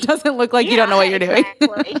good. It doesn't look like you don't know what you're doing.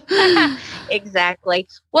 Exactly.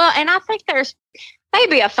 Well, and I think there's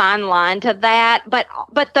maybe a fine line to that, but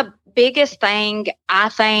the biggest thing, I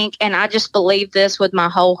think, and I just believe this with my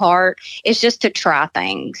whole heart, is just to try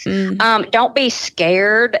things. Don't be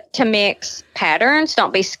scared to mix patterns.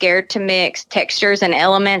 Don't be scared to mix textures and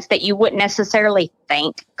elements that you wouldn't necessarily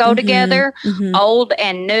think go together, old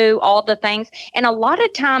and new, all the things. And a lot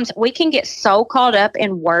of times we can get so caught up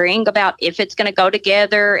in worrying about if it's going to go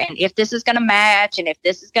together and if this is going to match and if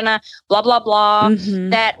this is going to blah, blah, blah,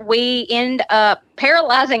 that we end up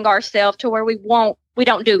paralyzing ourselves to where we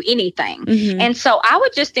don't do anything. And so I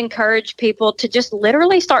would just encourage people to just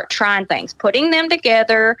literally start trying things, putting them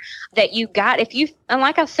together that you got. And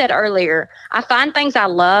like I said earlier, I find things I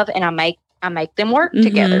love and I make them work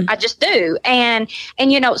together. I just do. And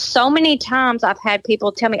so many times I've had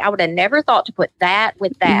people tell me, I would have never thought to put that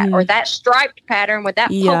with that, or that striped pattern with that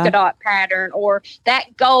polka dot pattern, or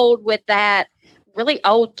that gold with that really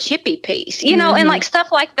old chippy piece, and like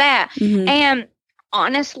stuff like that. And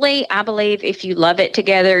honestly, I believe if you love it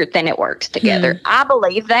together, then it works together. I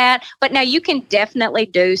believe that. But now you can definitely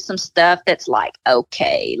do some stuff that's like,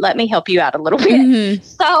 okay, let me help you out a little bit.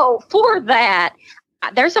 So for that,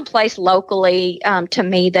 there's a place locally to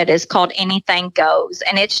me that is called Anything Goes.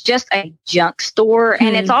 And it's just a junk store.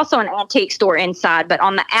 And it's also an antique store inside. But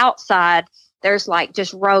on the outside, there's like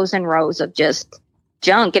just rows and rows of just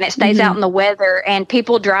junk. And it stays out in the weather. And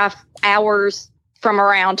people drive hours from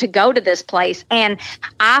around to go to this place. And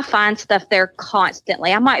I find stuff there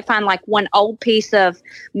constantly. I might find like one old piece of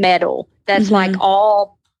metal that's like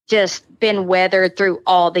all just been weathered through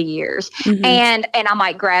all the years. And I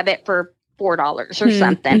might grab it for $4 or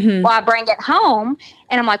something. Well, I bring it home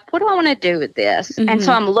and I'm like, what do I want to do with this? And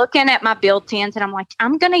so I'm looking at my built-ins and I'm like,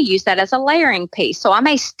 I'm going to use that as a layering piece. So I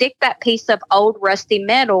may stick that piece of old rusty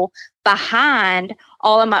metal behind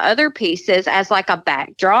all of my other pieces as like a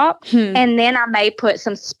backdrop. And then I may put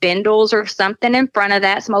some spindles or something in front of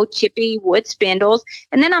that, some old chippy wood spindles.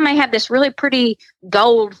 And then I may have this really pretty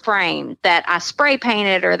gold frame that I spray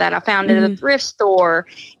painted or that I found at a thrift store.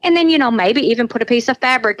 And then, maybe even put a piece of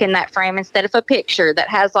fabric in that frame instead of a picture that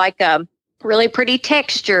has like a really pretty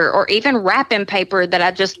texture, or even wrapping paper that I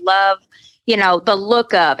just love, the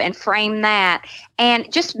look of, and frame that,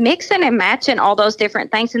 and just mixing and matching all those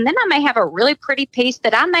different things. And then I may have a really pretty piece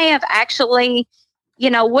that I may have actually,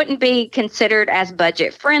 wouldn't be considered as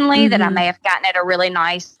budget friendly, that I may have gotten at a really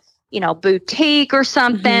nice, boutique or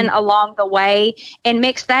something along the way, and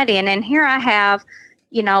mix that in. And here I have,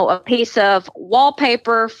 a piece of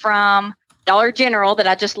wallpaper from Dollar General that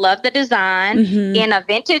I just love the design, in a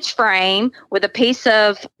vintage frame with a piece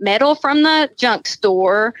of metal from the junk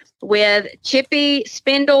store, with chippy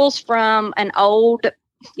spindles from an old,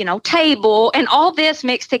 table, and all this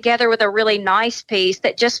mixed together with a really nice piece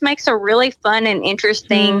that just makes a really fun and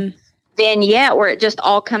interesting vignette where it just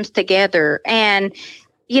all comes together. And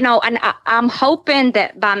and I'm hoping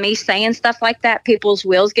that by me saying stuff like that, people's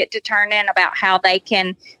wheels get to turn in about how they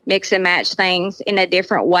can mix and match things in a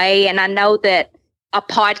different way. And I know that a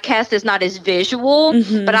podcast is not as visual,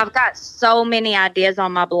 but I've got so many ideas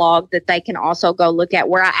on my blog that they can also go look at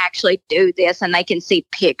where I actually do this, and they can see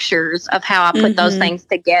pictures of how I put those things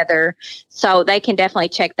together. So they can definitely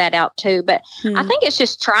check that out too. But I think it's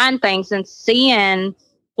just trying things and seeing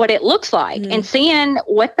what it looks like and seeing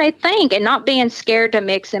what they think, and not being scared to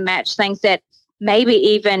mix and match things that maybe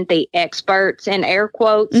even the experts, in air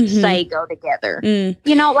quotes, say go together. Who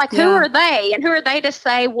are they, and who are they to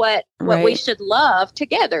say what we should love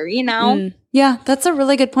together, Yeah, that's a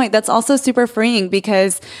really good point. That's also super freeing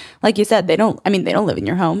because, like you said, they don't live in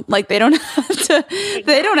your home. Like they don't have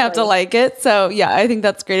to like it. So yeah, I think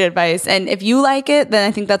that's great advice. And if you like it, then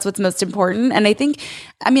I think that's what's most important. And I think,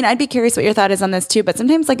 I'd be curious what your thought is on this too, but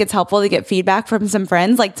sometimes like it's helpful to get feedback from some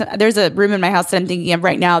friends. Like there's a room in my house that I'm thinking of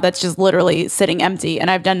right now that's just literally sitting empty,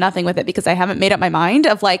 and I've done nothing with it because I haven't made up my mind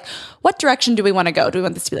of like, what direction do we want to go? Do we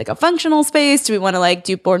want this to be like a functional space? Do we want to like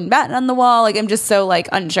do board and batten on the wall? Like I'm just so like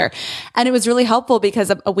unsure. And it was really helpful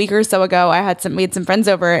because a week or so ago, we had some friends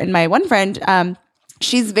over, and my one friend,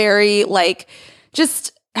 she's very like,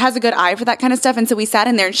 just has a good eye for that kind of stuff. And so we sat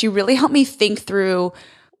in there, and she really helped me think through,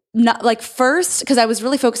 not like first, because I was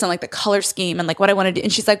really focused on like the color scheme and like what I wanted to do.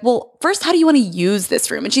 And she's like, well, first, how do you want to use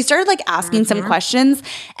this room? And she started like asking some questions.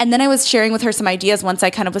 And then I was sharing with her some ideas once I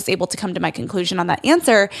kind of was able to come to my conclusion on that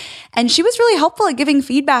answer. And she was really helpful at giving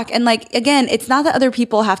feedback. And like, again, it's not that other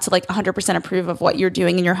people have to like 100% approve of what you're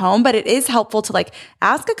doing in your home, but it is helpful to like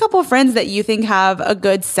ask a couple of friends that you think have a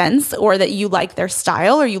good sense, or that you like their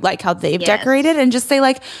style, or you like how they've decorated, and just say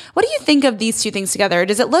like, what do you think of these two things together?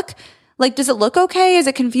 Does it look okay? Is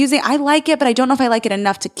it confusing? I like it, but I don't know if I like it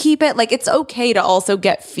enough to keep it. Like, it's okay to also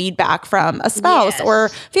get feedback from a spouse or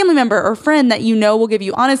family member or friend that will give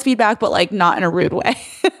you honest feedback, but like not in a rude way.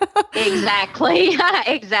 Exactly.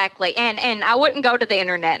 Exactly. And I wouldn't go to the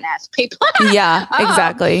internet and ask people. Yeah,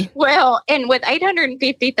 exactly. Well, and with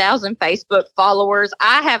 850,000 Facebook followers,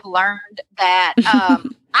 I have learned that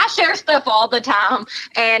I share stuff all the time,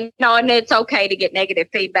 and it's okay to get negative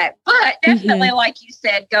feedback, but definitely, like you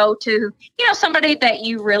said, go to, somebody that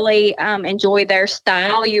you really enjoy their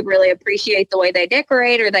style, you really appreciate the way they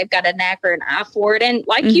decorate, or they've got a knack or an eye for it. And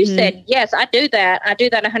like you said, yes, I do that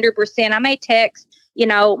 100%. I may text,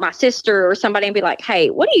 my sister or somebody and be like, hey,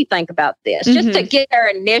 what do you think about this? Just to get their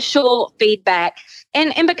initial feedback.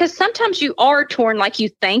 And because sometimes you are torn, like you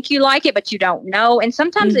think you like it, but you don't know. And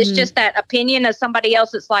sometimes it's just that opinion of somebody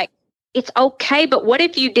else. It's like, it's okay, but what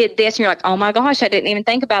if you did this? And you're like, oh my gosh, I didn't even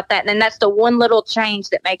think about that. And then that's the one little change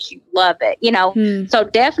that makes you love it, So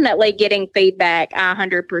definitely getting feedback, I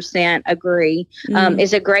 100% agree,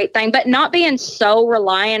 is a great thing. But not being so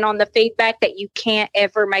reliant on the feedback that you can't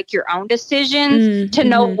ever make your own decisions to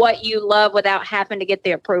know what you love without having to get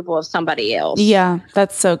the approval of somebody else. Yeah,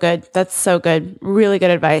 that's so good. That's so good. Really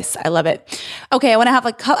good advice. I love it. Okay, I want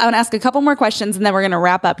to ask a couple more questions, and then we're going to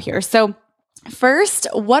wrap up here. So first,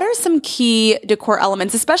 what are some key decor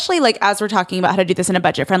elements, especially like as we're talking about how to do this in a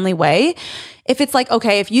budget-friendly way? If it's like,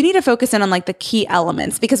 okay, if you need to focus in on like the key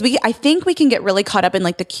elements, because I think we can get really caught up in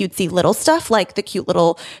like the cutesy little stuff, like the cute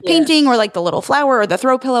little painting or like the little flower or the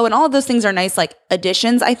throw pillow, and all of those things are nice like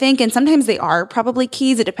additions, I think. And sometimes they are probably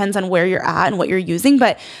keys. It depends on where you're at and what you're using.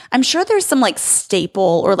 But I'm sure there's some like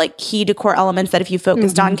staple or like key decor elements that if you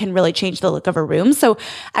focused on can really change the look of a room. So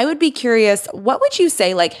I would be curious, what would you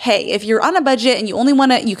say like, hey, if you're on a budget and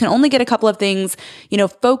you can only get a couple of things,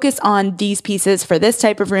 focus on these pieces for this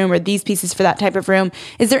type of room or these pieces for that that type of room.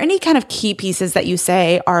 Is there any kind of key pieces that you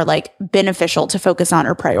say are like beneficial to focus on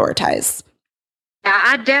or prioritize?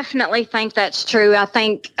 I definitely think that's true. I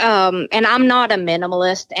think, and I'm not a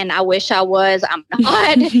minimalist, and I wish I was. I'm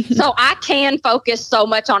not. So I can focus so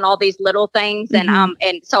much on all these little things,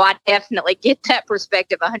 and so I definitely get that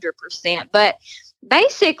perspective 100%. But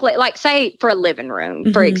basically, like say for a living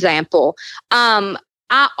room, for example,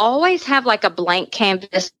 I always have like a blank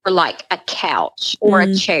canvas for like a couch or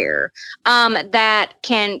a chair that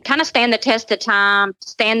can kind of stand the test of time,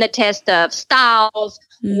 stand the test of styles,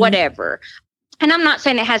 whatever. And I'm not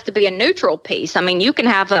saying it has to be a neutral piece. I mean, you can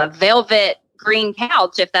have a velvet green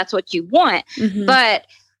couch if that's what you want. But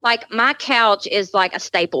like my couch is like a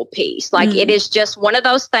staple piece. Like it is just one of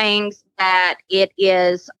those things that it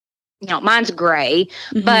is, you know, mine's gray,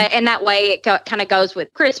 but in that way it kind of goes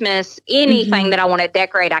with Christmas. Anything that I want to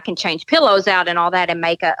decorate, I can change pillows out and all that and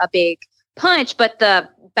make a big punch, but the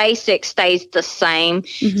basic stays the same.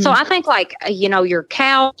 So I think like, you know, your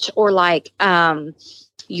couch or like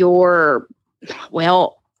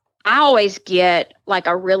I always get like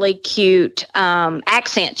a really cute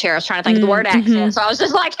accent chair. I was trying to think of the word accent. So I was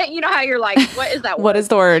just like, you know how you're like, what is that word? What is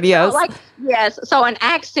the word? Yes. So yes. So an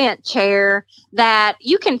accent chair that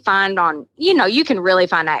you can find on, you know, you can really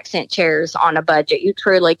find accent chairs on a budget. You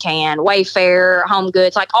truly can. Wayfair, Home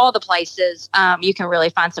Goods, like all the places, you can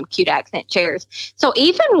really find some cute accent chairs. So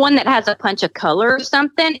even one that has a punch of color or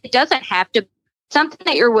something, it doesn't have to, something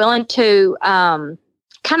that you're willing to,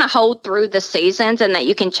 kind of hold through the seasons and that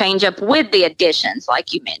you can change up with the additions,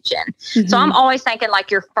 like you mentioned. So I'm always thinking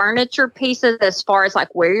like your furniture pieces as far as like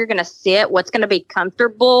where you're going to sit, what's going to be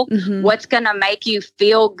comfortable, what's going to make you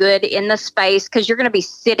feel good in the space, because you're going to be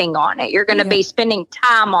sitting on it. You're going to be spending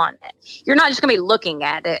time on it. You're not just going to be looking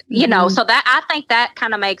at it, you know, so that I think that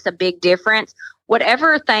kind of makes a big difference.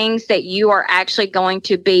 Whatever things that you are actually going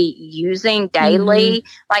to be using daily,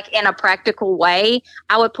 like in a practical way,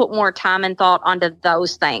 I would put more time and thought onto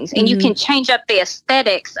those things. And you can change up the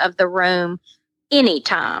aesthetics of the room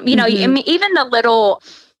anytime. You know, I mean, even the little,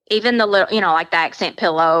 you know, like the accent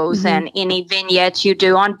pillows and any vignettes you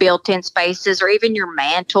do on built-in spaces or even your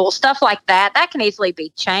mantle, stuff like that, that can easily be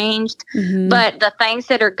changed. But the things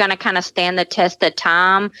that are going to kind of stand the test of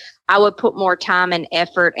time, I would put more time and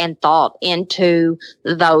effort and thought into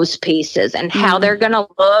those pieces and how they're going to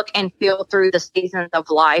look and feel through the seasons of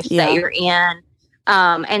life that you're in.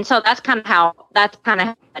 And so that's kind of how I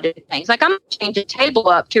do things. Like I'm going to change a table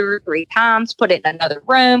up 2 or 3 times, put it in another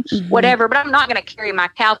room, whatever, but I'm not going to carry my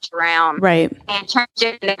couch around and change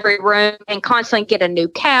it in every room and constantly get a new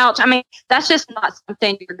couch. I mean, that's just not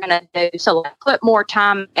something you're going to do. So like, put more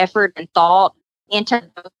time, effort, and thought into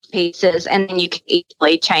those pieces, and then you can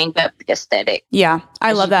easily change up the aesthetic. Yeah,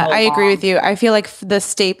 I love that. I agree with you. I feel like the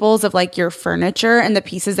staples of like your furniture and the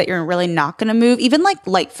pieces that you're really not going to move, even like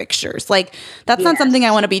light fixtures, like that's not something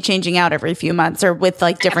I want to be changing out every few months or with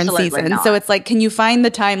like different seasons. Not. So it's like, can you find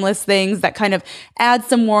the timeless things that kind of add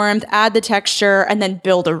some warmth, add the texture, and then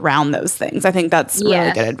build around those things? I think that's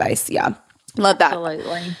really good advice. Yeah. Love that.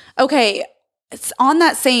 Absolutely. Okay. It's on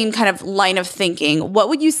that same kind of line of thinking, what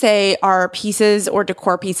would you say are pieces or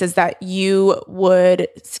decor pieces that you would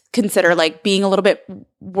consider like being a little bit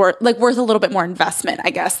worth a little bit more investment, I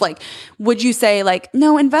guess? Like, would you say like,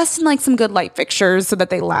 no, invest in like some good light fixtures so that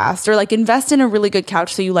they last, or like invest in a really good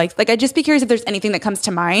couch so you like I'd just be curious if there's anything that comes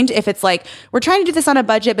to mind. If it's like, we're trying to do this on a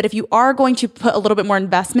budget, but if you are going to put a little bit more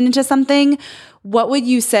investment into something, what would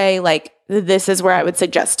you say like, this is where I would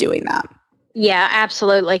suggest doing that? Yeah,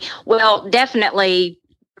 absolutely. Well, definitely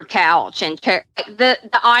couch and chair. The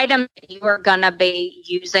item that you are going to be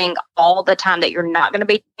using all the time that you're not going to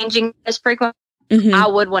be changing as frequently, I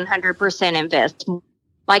would 100% invest.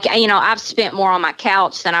 Like, you know, I've spent more on my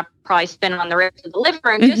couch than I probably spend on the rest of the living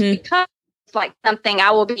room just because it's like something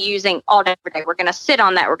I will be using all day, every day. We're going to sit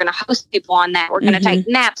on that. We're going to host people on that. We're going to take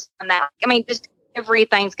naps on that. I mean, just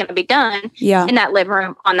everything's going to be done in that living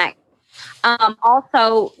room on that.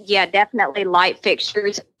 Also, definitely light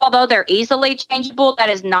fixtures. Although they're easily changeable, that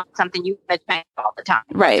is not something you can change all the time.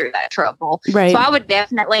 Through that trouble. So I would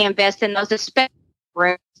definitely invest in those, especially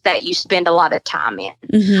rooms that you spend a lot of time in.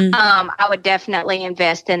 I would definitely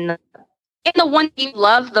invest in the one you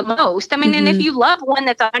love the most. I mean, and if you love one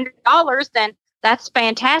that's $100, then that's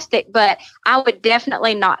fantastic. But I would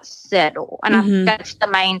definitely not settle. And I think that's the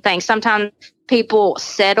main thing. Sometimes people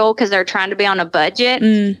settle because they're trying to be on a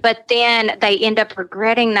budget, but then they end up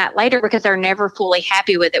regretting that later because they're never fully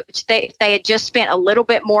happy with it. Which if they had just spent a little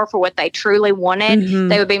bit more for what they truly wanted,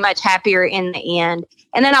 they would be much happier in the end.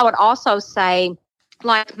 And then I would also say,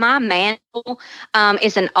 like, my mantle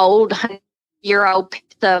is an old Euro piece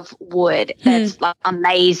of wood that's like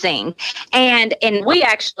amazing. And we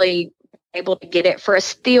actually were able to get it for a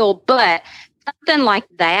steal, but something like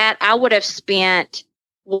that, I would have spent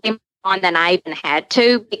way more on than I even had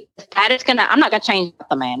to, because that is I'm not going to change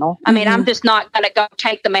the mantle. I mean, I'm just not going to go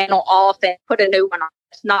take the mantle off and put a new one on.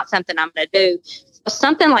 It's not something I'm going to do. So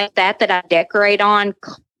something like that I decorate on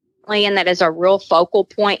and that is a real focal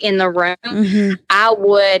point in the room, I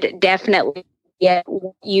would definitely get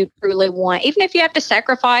what you truly want. Even if you have to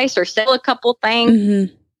sacrifice or sell a couple things,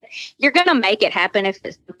 you're going to make it happen if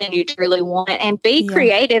it's something you truly want. And be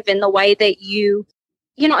creative in the way that you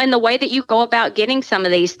go about getting some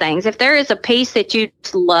of these things. If there is a piece that you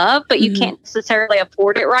love, but you can't necessarily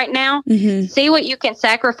afford it right now, see what you can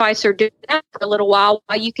sacrifice or do that for a little while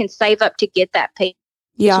you can save up to get that piece.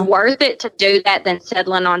 It's worth it to do that than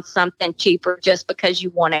settling on something cheaper just because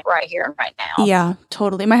you want it right here and right now. Yeah,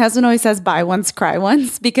 totally. My husband always says buy once, cry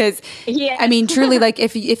once, because I mean, truly, like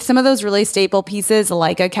if some of those really staple pieces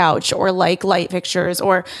like a couch or like light fixtures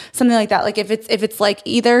or something like that, like if it's like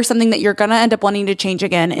either something that you're going to end up wanting to change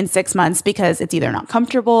again in 6 months because it's either not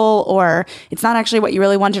comfortable or it's not actually what you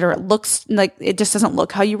really wanted, or it looks like it just doesn't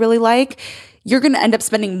look how you really like, you're going to end up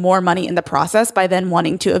spending more money in the process by then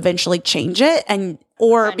wanting to eventually change it,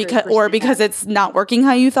 or because it's not working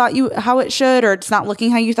how you thought how it should, or it's not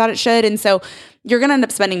looking how you thought it should. And so you're going to end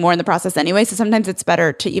up spending more in the process anyway. So sometimes it's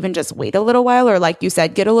better to even just wait a little while, or like you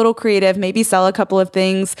said, get a little creative, maybe sell a couple of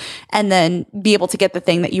things, and then be able to get the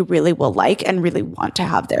thing that you really will like and really want to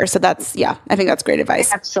have there. So that's, I think that's great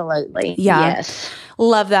advice. Absolutely. Yeah. Yes.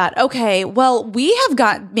 Love that. Okay. Well, we have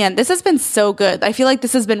this has been so good. I feel like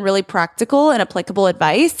this has been really practical and applicable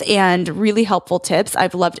advice and really helpful tips.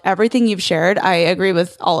 I've loved everything you've shared. I agree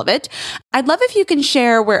with all of it. I'd love if you can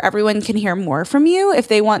share where everyone can hear more from you if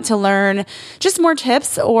they want to learn just more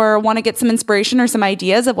tips or want to get some inspiration or some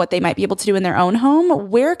ideas of what they might be able to do in their own home.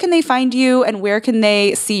 Where can they find you and where can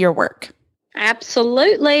they see your work?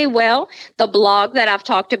 Absolutely. Well, the blog that I've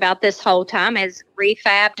talked about this whole time is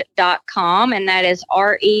refabbed.com, and that is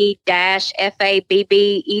RE-FABBED.com.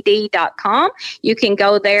 You can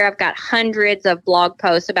go there. I've got hundreds of blog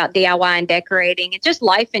posts about DIY and decorating and just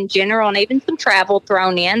life in general, and even some travel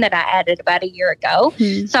thrown in that I added about a year ago.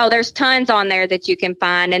 So there's tons on there that you can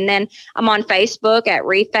find. And then I'm on Facebook at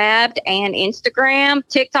Refabbed and Instagram,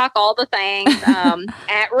 TikTok, all the things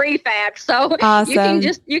at Refabbed. So awesome.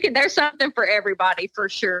 There's something for everybody for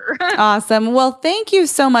sure. Awesome. Well, thank you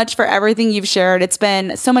so much for everything you've shared. It's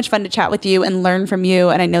been so much fun to chat with you and learn from you.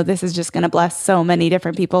 And I know this is just going to bless so many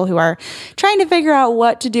different people who are trying to figure out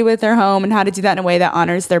what to do with their home and how to do that in a way that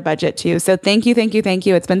honors their budget too. So thank you. Thank you. Thank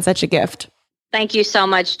you. It's been such a gift. Thank you so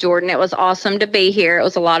much, Jordan. It was awesome to be here. It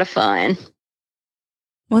was a lot of fun.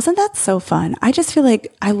 Wasn't that so fun? I just feel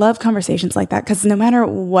like I love conversations like that because no matter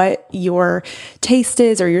what your taste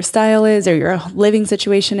is or your style is or your living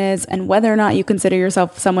situation is, and whether or not you consider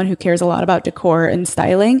yourself someone who cares a lot about decor and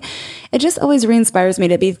styling, it just always re-inspires me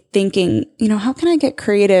to be thinking, how can I get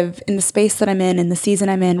creative in the space that I'm in the season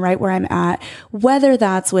I'm in, right where I'm at, whether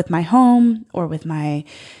that's with my home or with my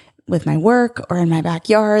work or in my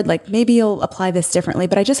backyard. Like maybe you'll apply this differently,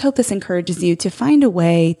 but I just hope this encourages you to find a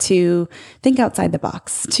way to think outside the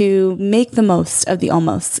box, to make the most of the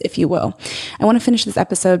almosts, if you will. I want to finish this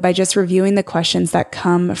episode by just reviewing the questions that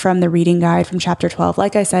come from the reading guide from chapter 12.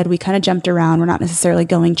 Like I said, we kind of jumped around. We're not necessarily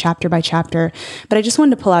going chapter by chapter, but I just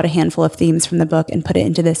wanted to pull out a handful of themes from the book and put it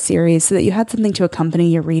into this series so that you had something to accompany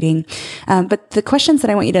your reading. But the questions that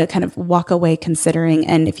I want you to kind of walk away considering,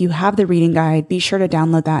 and if you have the reading guide, be sure to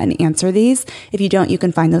download that and answer these. If you don't, you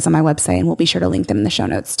can find those on my website and we'll be sure to link them in the show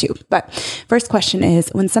notes too. But first question is,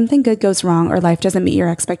 when something good goes wrong or life doesn't meet your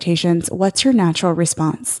expectations, what's your natural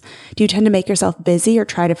response? Do you tend to make yourself busy or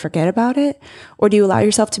try to forget about it? Or do you allow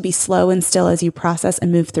yourself to be slow and still as you process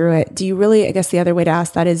and move through it? Do you really, I guess the other way to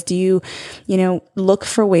ask that is, do you look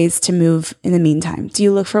for ways to move in the meantime? Do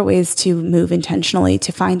you look for ways to move intentionally,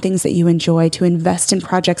 to find things that you enjoy, to invest in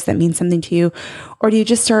projects that mean something to you? Or do you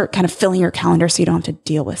just start kind of filling your calendar so you don't have to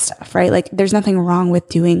deal with stuff, right? Like there's nothing wrong with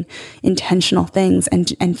doing intentional things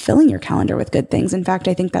and filling your calendar with good things. In fact,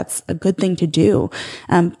 I think that's a good thing to do.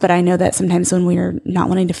 But I know that sometimes when we're not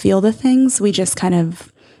wanting to feel the things, we just kind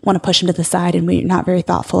of want to push them to the side and we're not very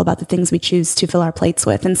thoughtful about the things we choose to fill our plates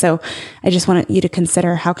with. And so I just want you to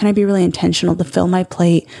consider, how can I be really intentional to fill my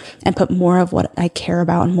plate and put more of what I care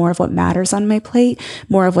about and more of what matters on my plate,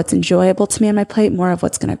 more of what's enjoyable to me on my plate, more of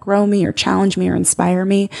what's going to grow me or challenge me or inspire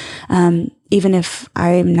me, even if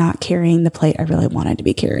I'm not carrying the plate I really wanted to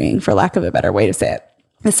be carrying, for lack of a better way to say it.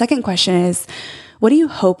 The second question is, What do you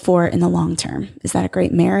hope for in the long term? Is that a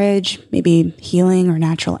great marriage, maybe healing or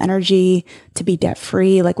natural energy, to be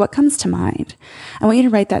debt-free? Like, what comes to mind? I want you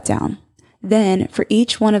to write that down. Then, for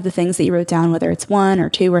each one of the things that you wrote down, whether it's 1 or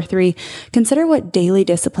 2 or 3, consider what daily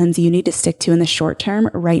disciplines you need to stick to in the short term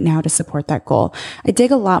right now to support that goal. I dig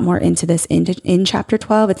a lot more into this in chapter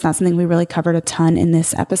 12. It's not something we really covered a ton in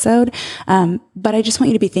this episode, but I just want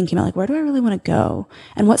you to be thinking about, like, where do I really want to go?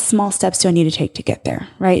 And what small steps do I need to take to get there,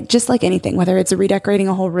 right? Just like anything, whether it's redecorating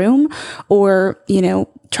a whole room or,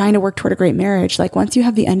 trying to work toward a great marriage. Like, once you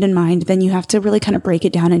have the end in mind, then you have to really kind of break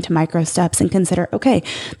it down into micro steps and consider, okay,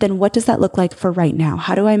 then what does that look like for right now?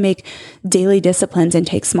 How do I make daily disciplines and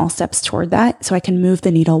take small steps toward that so I can move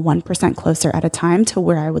the needle 1% closer at a time to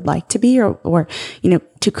where I would like to be or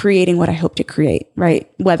to creating what I hope to create, right?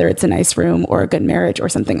 Whether it's a nice room or a good marriage or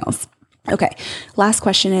something else. Okay. Last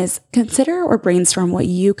question is, consider or brainstorm what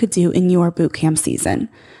you could do in your boot camp season.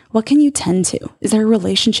 What can you tend to? Is there a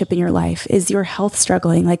relationship in your life? Is your health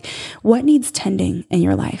struggling? Like, what needs tending in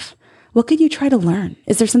your life? What could you try to learn?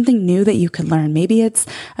 Is there something new that you could learn? Maybe it's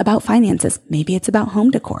about finances. Maybe it's about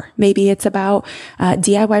home decor. Maybe it's about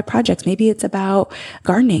DIY projects. Maybe it's about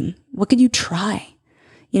gardening. What could you try?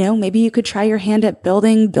 Maybe you could try your hand at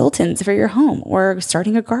building built-ins for your home or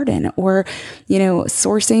starting a garden or,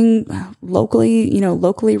 sourcing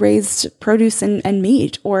locally raised produce and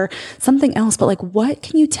meat or something else. But like, what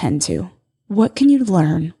can you tend to? What can you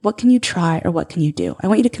learn? What can you try or what can you do? I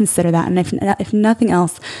want you to consider that. And if nothing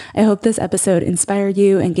else, I hope this episode inspired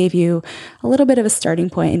you and gave you a little bit of a starting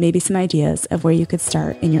point and maybe some ideas of where you could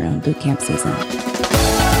start in your own boot camp season.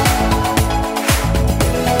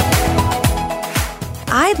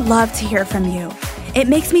 I'd love to hear from you. It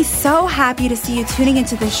makes me so happy to see you tuning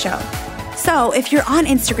into this show. So if you're on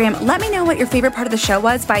Instagram, let me know what your favorite part of the show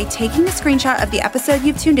was by taking a screenshot of the episode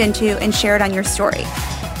you've tuned into and share it on your story.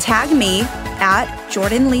 Tag me at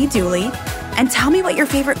Jordan Lee Dooley and tell me what your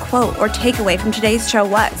favorite quote or takeaway from today's show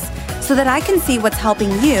was so that I can see what's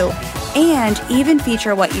helping you and even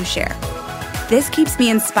feature what you share. This keeps me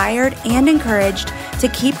inspired and encouraged to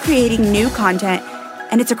keep creating new content,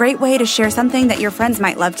 and it's a great way to share something that your friends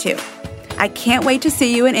might love too. I can't wait to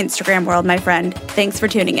see you in Instagram world, my friend. Thanks for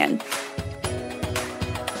tuning in.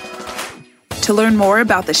 To learn more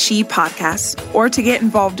about the She Podcast or to get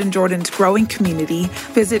involved in Jordan's growing community,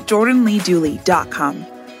 visit jordanleedooley.com.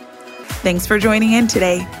 Thanks for joining in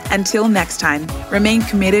today. Until next time, remain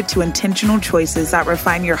committed to intentional choices that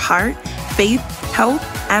refine your heart, faith, health,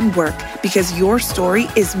 and work, because your story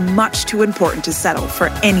is much too important to settle for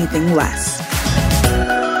anything less.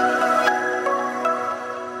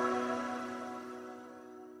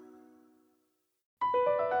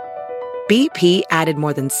 BP added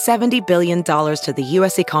more than $70 billion to the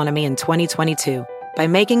U.S. economy in 2022 by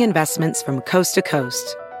making investments from coast to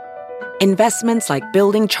coast. Investments like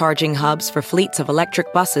building charging hubs for fleets of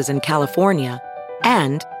electric buses in California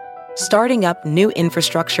and starting up new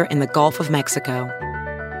infrastructure in the Gulf of Mexico.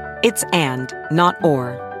 It's and, not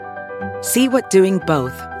or. See what doing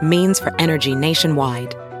both means for energy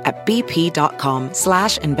nationwide at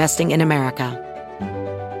bp.com/investing in America.